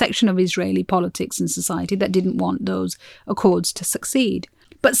section of Israeli politics and society that didn't want those accords to succeed.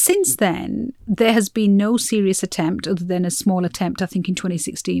 But since then, there has been no serious attempt, other than a small attempt, I think in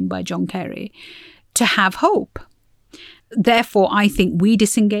 2016 by John Kerry, to have hope. Therefore, I think we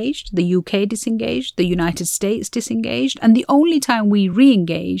disengaged, the UK disengaged, the United States disengaged, and the only time we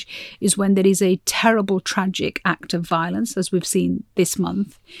re-engage is when there is a terrible, tragic act of violence, as we've seen this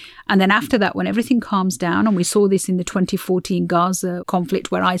month. And then after that, when everything calms down, and we saw this in the 2014 Gaza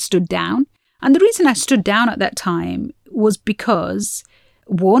conflict where I stood down. And the reason I stood down at that time was because,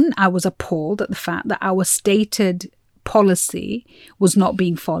 one, I was appalled at the fact that our stated policy was not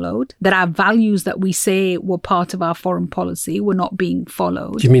being followed, that our values that we say were part of our foreign policy were not being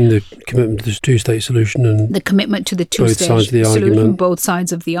followed. Do you mean the commitment to the two-state solution and the commitment to the two-state solution, both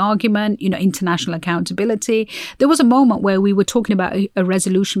sides of the argument, international accountability? There was a moment where we were talking about a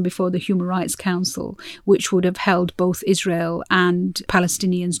resolution before the Human Rights Council, which would have held both Israel and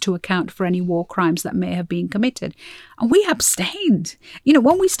Palestinians to account for any war crimes that may have been committed. And we abstained.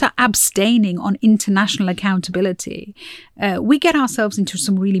 When we start abstaining on international accountability, we get ourselves into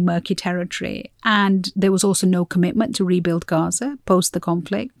some really murky territory. And there was also no commitment to rebuild Gaza post the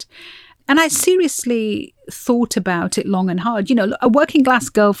conflict. And I seriously thought about it long and hard. A working class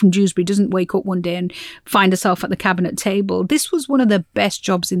girl from Dewsbury doesn't wake up one day and find herself at the cabinet table. This was one of the best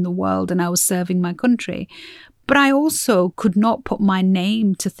jobs in the world, and I was serving my country. But I also could not put my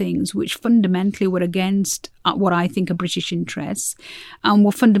name to things which fundamentally were against what I think are British interests and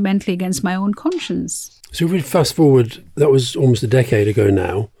were fundamentally against my own conscience. So if we fast forward, that was almost a decade ago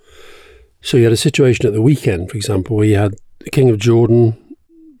now. So you had a situation at the weekend, for example, where you had the King of Jordan,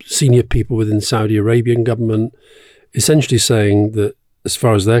 senior people within the Saudi Arabian government, essentially saying that, as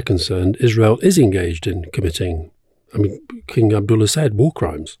far as they're concerned, Israel is engaged in committing, King Abdullah said, war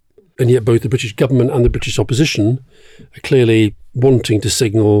crimes. And yet both the British government and the British opposition are clearly wanting to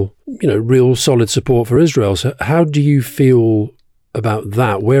signal, real solid support for Israel. So how do you feel about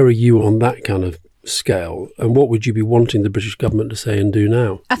that? Where are you on that kind of scale? And what would you be wanting the British government to say and do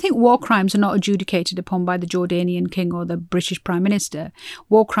now? I think war crimes are not adjudicated upon by the Jordanian king or the British Prime Minister.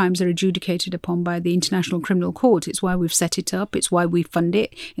 War crimes are adjudicated upon by the International Criminal Court. It's why we've set it up. It's why we fund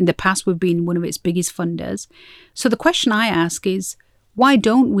it. In the past, we've been one of its biggest funders. So the question I ask is, why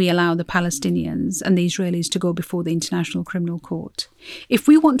don't we allow the Palestinians and the Israelis to go before the International Criminal Court? If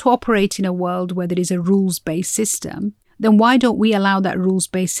we want to operate in a world where there is a rules-based system, then why don't we allow that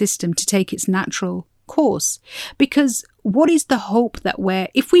rules-based system to take its natural course? Because what is the hope that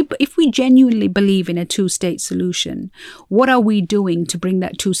if we genuinely believe in a two-state solution, what are we doing to bring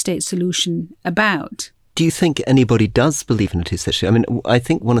that two-state solution about? Do you think anybody does believe in a two-state solution? I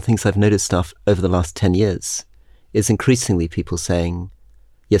think one of the things I've noticed over the last 10 years is increasingly people saying,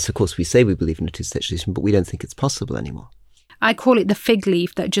 yes, of course, we say we believe in a two-state solution, but we don't think it's possible anymore. I call it the fig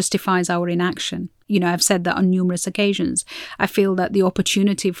leaf that justifies our inaction. I've said that on numerous occasions. I feel that the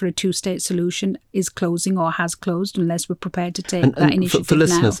opportunity for a two-state solution is closing or has closed unless we're prepared to take that initiative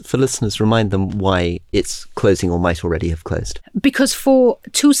for listeners, remind them why it's closing or might already have closed. Because for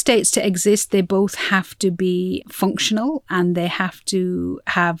two states to exist, they both have to be functional and they have to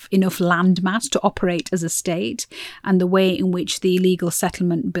have enough landmass to operate as a state. And the way in which the illegal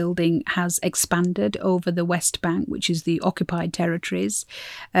settlement building has expanded over the West Bank, which is the occupied territories,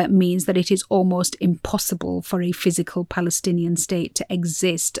 means that it is almost impossible for a physical Palestinian state to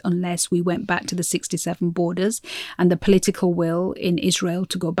exist unless we went back to the 67 borders, and the political will in Israel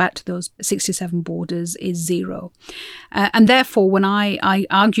to go back to those 67 borders is zero. And therefore, when I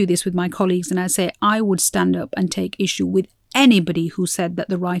argue this with my colleagues and I say I would stand up and take issue with anybody who said that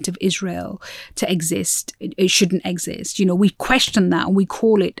the right of Israel to exist, it shouldn't exist. We question that and we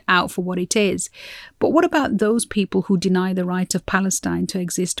call it out for what it is. But what about those people who deny the right of Palestine to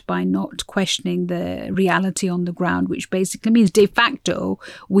exist by not questioning the reality on the ground, which basically means de facto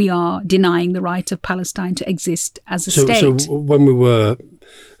we are denying the right of Palestine to exist as a state? So when we were,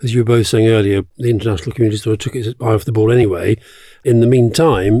 as you were both saying earlier, the international community sort of took its eye off the ball anyway. In the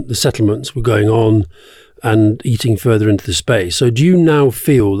meantime, the settlements were going on and eating further into the space. So do you now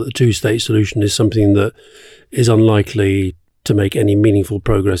feel that the two-state solution is something that is unlikely to make any meaningful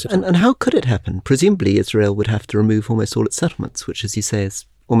progress? And how could it happen? Presumably Israel would have to remove almost all its settlements, which, as you say, is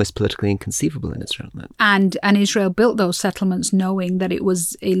almost politically inconceivable in Israel. And Israel built those settlements knowing that it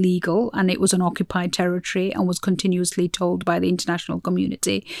was illegal and it was an occupied territory and was continuously told by the international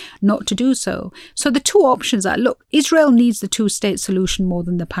community not to do so. So the two options are, look, Israel needs the two-state solution more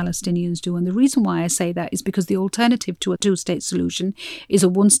than the Palestinians do. And the reason why I say that is because the alternative to a two-state solution is a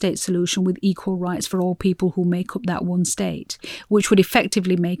one-state solution with equal rights for all people who make up that one state, which would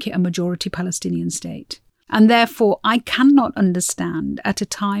effectively make it a majority Palestinian state. And therefore, I cannot understand at a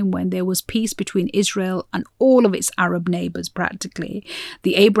time when there was peace between Israel and all of its Arab neighbours practically.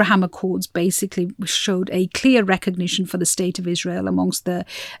 The Abraham Accords basically showed a clear recognition for the state of Israel amongst the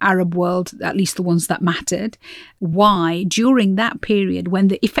Arab world, at least the ones that mattered. Why, during that period,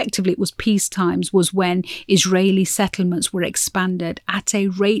 when effectively it was peace times, was when Israeli settlements were expanded at a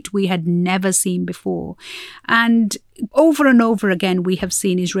rate we had never seen before. And over and over again, we have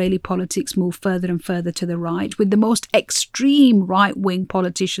seen Israeli politics move further and further to the right, with the most extreme right-wing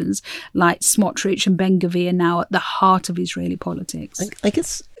politicians like Smotrich and Ben-Gvir now at the heart of Israeli politics. I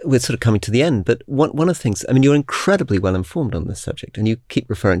guess we're sort of coming to the end, but one of the things, I mean, you're incredibly well informed on this subject, and you keep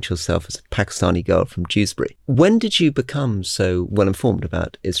referring to yourself as a Pakistani girl from Dewsbury. When did you become so well informed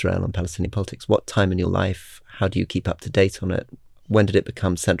about Israel and Palestinian politics? What time in your life? How do you keep up to date on it? When did it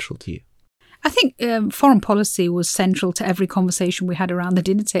become central to you? I think foreign policy was central to every conversation we had around the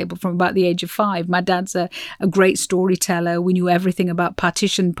dinner table from about the age of 5. My dad's a great storyteller. We knew everything about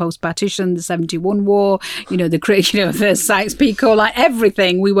partition, post-partition, the 71 war, the Sykes-Picot, like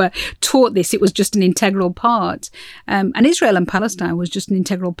everything. We were taught this. It was just an integral part. And Israel and Palestine was just an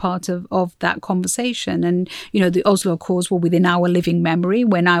integral part of that conversation. And, the Oslo Accords were within our living memory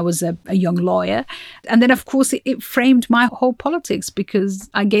when I was a young lawyer. And then, of course, it framed my whole politics because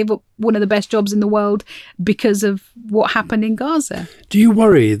I gave up one of the best jobs in the world because of what happened in Gaza. Do you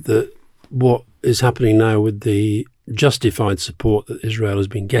worry that what is happening now with the justified support that Israel has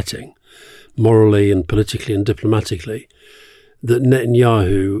been getting, morally and politically and diplomatically, that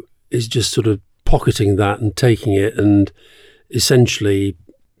Netanyahu is just sort of pocketing that and taking it and essentially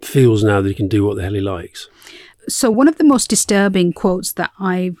feels now that he can do what the hell he likes? So one of the most disturbing quotes that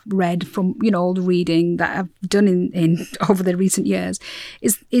I've read from, all the reading that I've done in over the recent years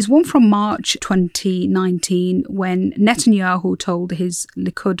is one from March 2019 when Netanyahu told his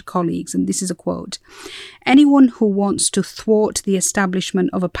Likud colleagues, and this is a quote, "Anyone who wants to thwart the establishment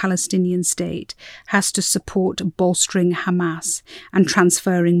of a Palestinian state has to support bolstering Hamas and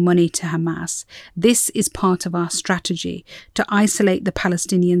transferring money to Hamas. This is part of our strategy to isolate the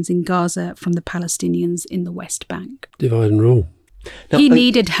Palestinians in Gaza from the Palestinians in the West Bank." Divide and rule. He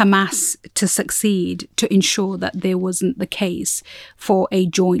needed Hamas to succeed to ensure that there wasn't the case for a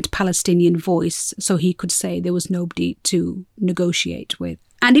joint Palestinian voice, so he could say there was nobody to negotiate with.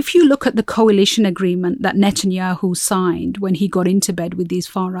 And if you look at the coalition agreement that Netanyahu signed when he got into bed with these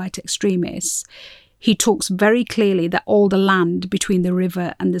far-right extremists, he talks very clearly that all the land between the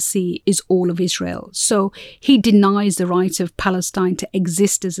river and the sea is all of Israel. So he denies the right of Palestine to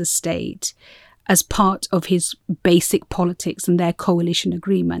exist as a state as part of his basic politics and their coalition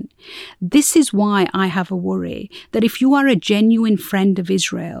agreement. This is why I have a worry that if you are a genuine friend of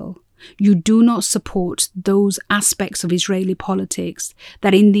Israel, you do not support those aspects of Israeli politics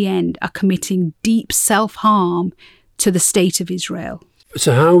that in the end are committing deep self-harm to the state of Israel.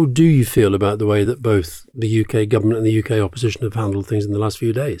 So how do you feel about the way that both the UK government and the UK opposition have handled things in the last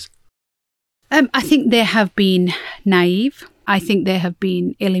few days? I think they have been naive. I think they have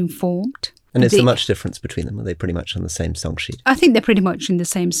been ill-informed. And is there much difference between them? Are they pretty much on the same song sheet? I think they're pretty much in the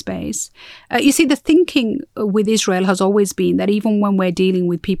same space. You see, the thinking with Israel has always been that even when we're dealing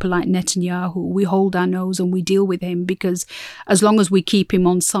with people like Netanyahu, we hold our nose and we deal with him because as long as we keep him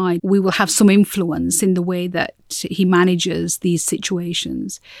on side, we will have some influence in the way that he manages these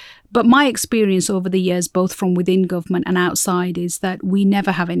situations. But my experience over the years, both from within government and outside, is that we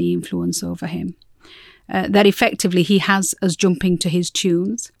never have any influence over him. That effectively he has us jumping to his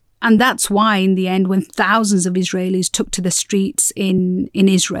tunes. And that's why, in the end, when thousands of Israelis took to the streets in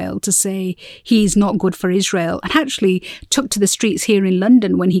Israel to say he's not good for Israel, and actually took to the streets here in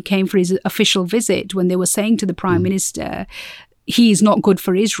London when he came for his official visit, when they were saying to the Prime Minister, he's not good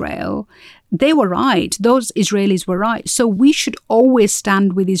for Israel, they were right. Those Israelis were right. So we should always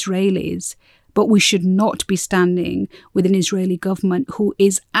stand with Israelis, but we should not be standing with an Israeli government who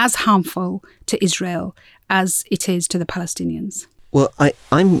is as harmful to Israel as it is to the Palestinians. Well,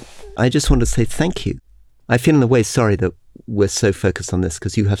 I just want to say thank you. I feel in a way sorry that we're so focused on this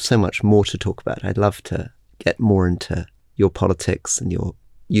because you have so much more to talk about. I'd love to get more into your politics and your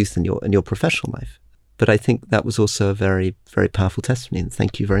youth and your professional life. But I think that was also a very, very powerful testimony, and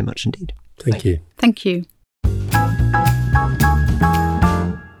thank you very much indeed. Thank you. Thank you.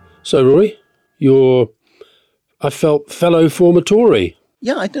 So, Rory, you're, I felt, fellow former Tory.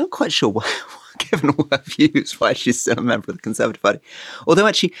 Yeah, I'm not quite sure why. Given all her views, why she's still a member of the Conservative Party. Although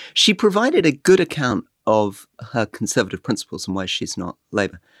actually, she provided a good account of her Conservative principles and why she's not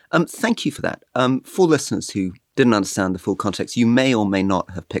Labour. Thank you for that. For listeners who didn't understand the full context, you may or may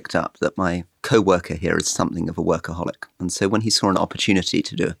not have picked up that my co-worker here is something of a workaholic. And so when he saw an opportunity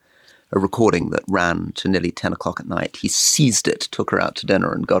to do recording that ran to nearly 10 o'clock at night. He seized it, took her out to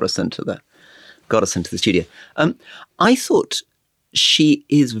dinner, and got us into the studio. I thought she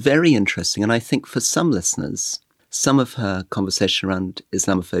is very interesting, and I think for some listeners, some of her conversation around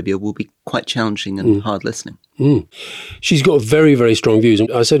Islamophobia will be quite challenging and hard listening. She's got very, very strong views.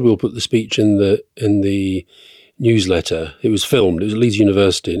 I said we'll put the speech in the newsletter. It was filmed. It was at Leeds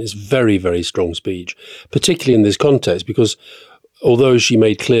University, and it's a very, very strong speech, particularly in this context, because although she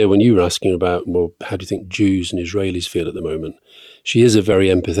made clear when you were asking about, well, how do you think Jews and Israelis feel at the moment? She is a very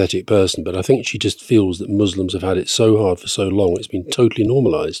empathetic person, but I think she just feels that Muslims have had it so hard for so long, it's been totally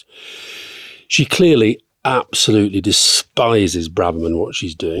normalised. She clearly absolutely despises Braverman, what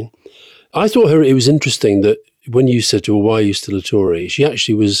she's doing. I thought it was interesting that when you said to her, why are you still a Tory?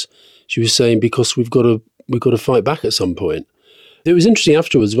 She was saying, because we've got to fight back at some point. It was interesting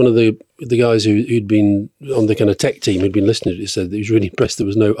afterwards, one of the guys who'd been on the kind of tech team who'd been listening to it said that he was really impressed there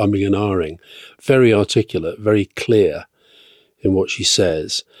was no umming and ahhing. Very articulate, very clear in what she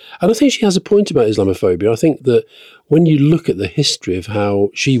says. And I think she has a point about Islamophobia. I think that when you look at the history of how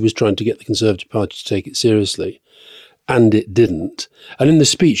she was trying to get the Conservative Party to take it seriously, and it didn't. And in the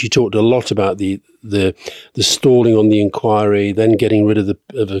speech, she talked a lot about the stalling on the inquiry, then getting rid of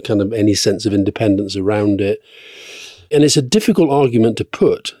a kind of any sense of independence around it. And it's a difficult argument to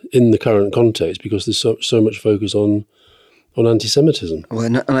put in the current context because there's so much focus on anti-Semitism. Well,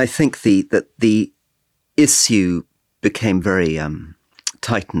 and I think that the issue became very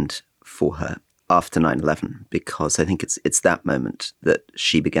tightened for her after 9/11, because I think it's that moment that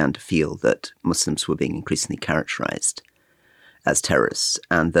she began to feel that Muslims were being increasingly characterized as terrorists,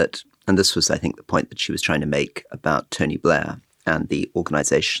 and this was, I think, the point that she was trying to make about Tony Blair and the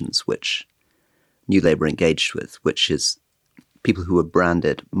organizations which New Labour engaged with, which is people who were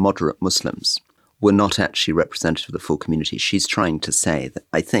branded moderate Muslims, were not actually representative of the full community. She's trying to say that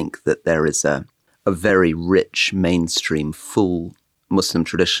I think that there is a very rich, mainstream, full Muslim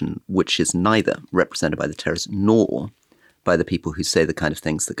tradition, which is neither represented by the terrorists nor by the people who say the kind of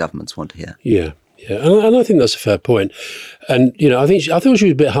things that governments want to hear. Yeah. And I think that's a fair point. And, I thought she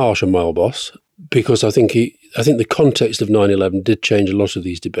was a bit harsh on Miles Boss, because I think the context of 9/11 did change a lot of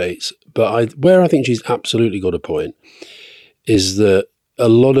these debates. But where I think she's absolutely got a point is that a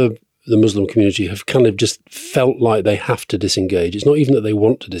lot of the Muslim community have kind of just felt like they have to disengage. It's not even that they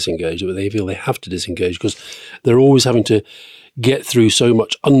want to disengage, but they feel they have to disengage because they're always having to get through so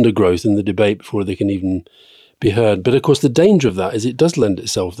much undergrowth in the debate before they can even be heard. But of course, the danger of that is it does lend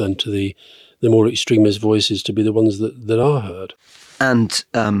itself then to the more extremist voices to be the ones that are heard. And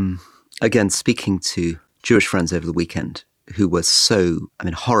again, speaking to Jewish friends over the weekend who were so,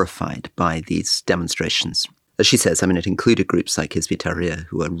 horrified by these demonstrations. As she says, it included groups like Hizb ut-Tahrir,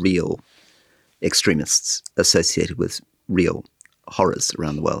 who are real extremists associated with real horrors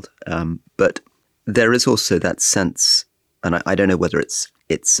around the world. But there is also that sense, and I don't know whether it's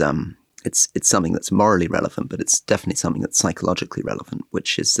something that's morally relevant, but it's definitely something that's psychologically relevant,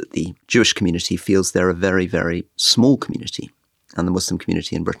 which is that the Jewish community feels they're a very, very small community, and the Muslim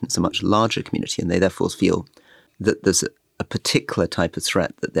community in Britain is a much larger community, and they therefore feel that there's a particular type of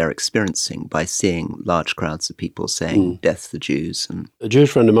threat that they're experiencing by seeing large crowds of people saying death to the Jews. And a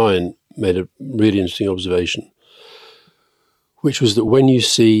Jewish friend of mine made a really interesting observation, which was that when you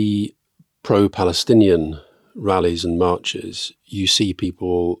see pro-Palestinian rallies and marches, you see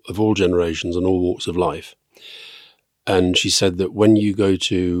people of all generations and all walks of life. And she said that when you go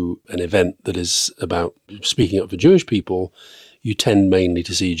to an event that is about speaking up for Jewish people, you tend mainly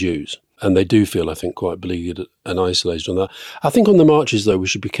to see Jews. And they do feel, I think, quite beleaguered and isolated on that. I think on the marches, though, we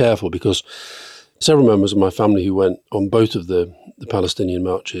should be careful because several members of my family who went on both of the Palestinian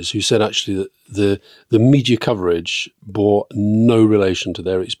marches who said actually that the media coverage bore no relation to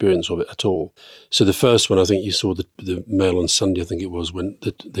their experience of it at all. So the first one, I think you saw the Mail on Sunday, I think it was, when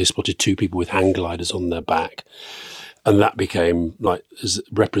they spotted two people with hang gliders on their back. And that became like as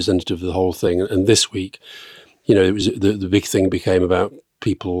representative of the whole thing. And this week, it was the big thing became about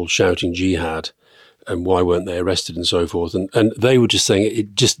people shouting jihad and why weren't they arrested and so forth. And they were just saying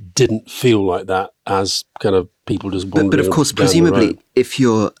it just didn't feel like that as kind of people just wandering. But of course, presumably, if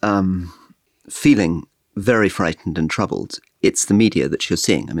you're feeling very frightened and troubled, it's the media that you're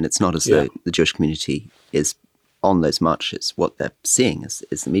seeing. It's not as though the Jewish community is on those marches. What they're seeing is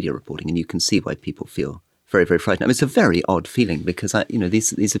the media reporting, and you can see why people feel very, very frightened. It's a very odd feeling because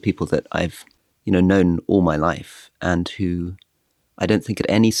these are people that I've known all my life and who I don't think at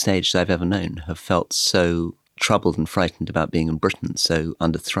any stage that I've ever known have felt so troubled and frightened about being in Britain, so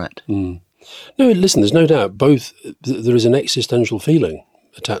under threat. No, listen, there's no doubt there is an existential feeling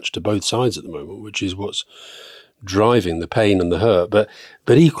attached to both sides at the moment, which is what's driving the pain and the hurt. But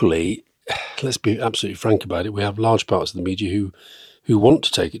equally, let's be absolutely frank about it. We have large parts of the media who want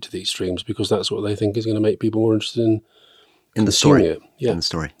to take it to the extremes because that's what they think is going to make people more interested in the story. It. Yeah. In the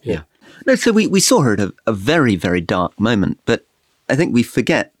story, yeah. No, so we saw her at a very, very dark moment, but I think we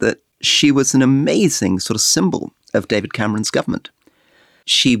forget that she was an amazing sort of symbol of David Cameron's government.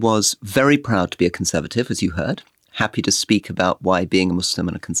 She was very proud to be a Conservative, as you heard, happy to speak about why being a Muslim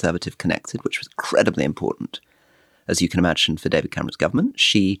and a Conservative connected, which was incredibly important, as you can imagine, for David Cameron's government.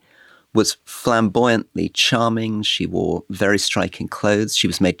 She was flamboyantly charming. She wore very striking clothes. She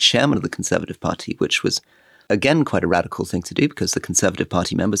was made chairman of the Conservative Party, which was, again, quite a radical thing to do because the Conservative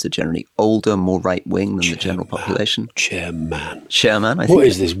Party members are generally older, more right-wing than the general population. Chairman, I think. What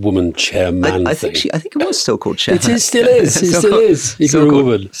is this woman chairman I think it was still called chairman. It still is.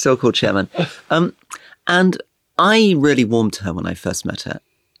 Still called chairman. And I really warmed to her when I first met her.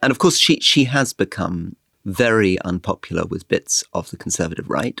 And of course, she has become very unpopular with bits of the Conservative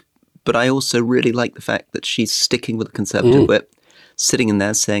right. But I also really like the fact that she's sticking with the Conservative whip, sitting in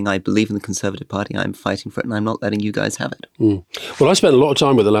there saying, I believe in the Conservative Party, I'm fighting for it, and I'm not letting you guys have it. Well, I spent a lot of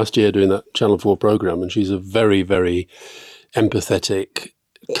time with her last year doing that Channel 4 programme, and she's a very, very empathetic,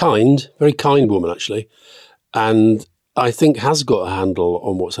 very kind woman, actually, and I think has got a handle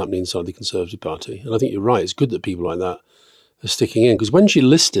on what's happening inside the Conservative Party. And I think you're right, it's good that people like that are sticking in, because when she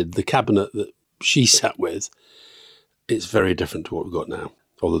listed the cabinet that she sat with, it's very different to what we've got now,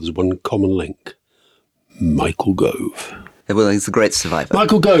 although there's one common link. Michael Gove. Well, he's a great survivor.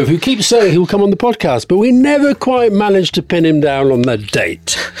 Michael Gove, who keeps saying he'll come on the podcast, but we never quite managed to pin him down on the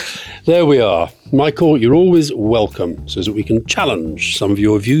date. There we are. Michael, you're always welcome so that we can challenge some of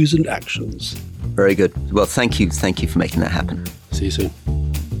your views and actions. Very good. Well, thank you. Thank you for making that happen. See you soon.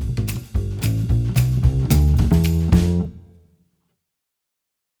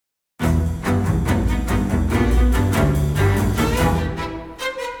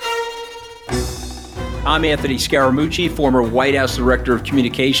 I'm Anthony Scaramucci, former White House Director of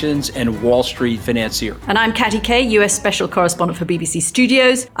Communications and Wall Street financier. And I'm Katty Kay, US Special Correspondent for BBC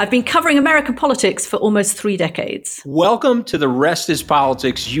Studios. I've been covering American politics for almost 3 decades. Welcome to The Rest is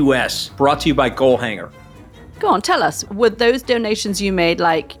Politics US, brought to you by Goalhanger. Go on, tell us, were those donations you made,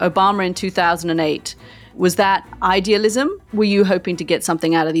 like Obama in 2008, was that idealism? Were you hoping to get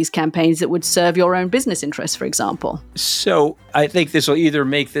something out of these campaigns that would serve your own business interests, for example? So I think this will either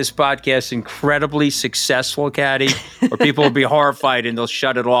make this podcast incredibly successful, Katty, or people will be horrified and they'll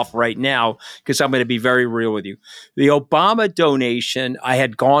shut it off right now because I'm going to be very real with you. The Obama donation, I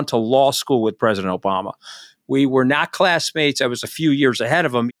had gone to law school with President Obama. We were not classmates. I was a few years ahead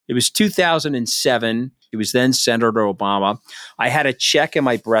of him. It was 2007. He was then Senator Obama. I had a check in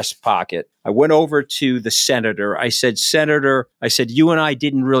my breast pocket. I went over to the senator. I said, Senator, you and I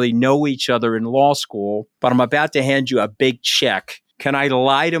didn't really know each other in law school, but I'm about to hand you a big check. Can I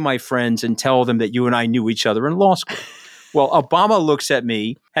lie to my friends and tell them that you and I knew each other in law school? Well, Obama looks at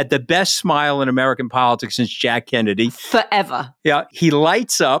me, had the best smile in American politics since Jack Kennedy. Forever. Yeah, he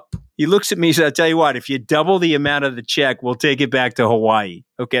lights up. He looks at me and says, I'll tell you what, if you double the amount of the check, we'll take it back to Hawaii,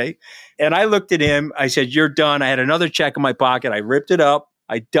 okay? And I looked at him. I said, you're done. I had another check in my pocket. I ripped it up.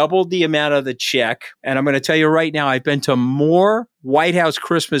 I doubled the amount of the check. And I'm going to tell you right now, I've been to more White House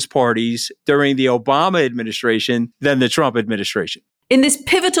Christmas parties during the Obama administration than the Trump administration. In this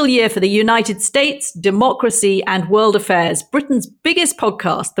pivotal year for the United States, democracy, and world affairs, Britain's biggest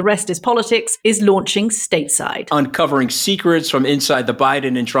podcast, The Rest is Politics, is launching stateside. Uncovering secrets from inside the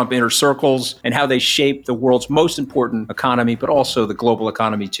Biden and Trump inner circles and how they shape the world's most important economy, but also the global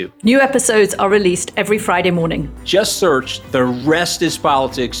economy too. New episodes are released every Friday morning. Just search The Rest is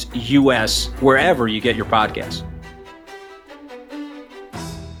Politics US wherever you get your podcasts.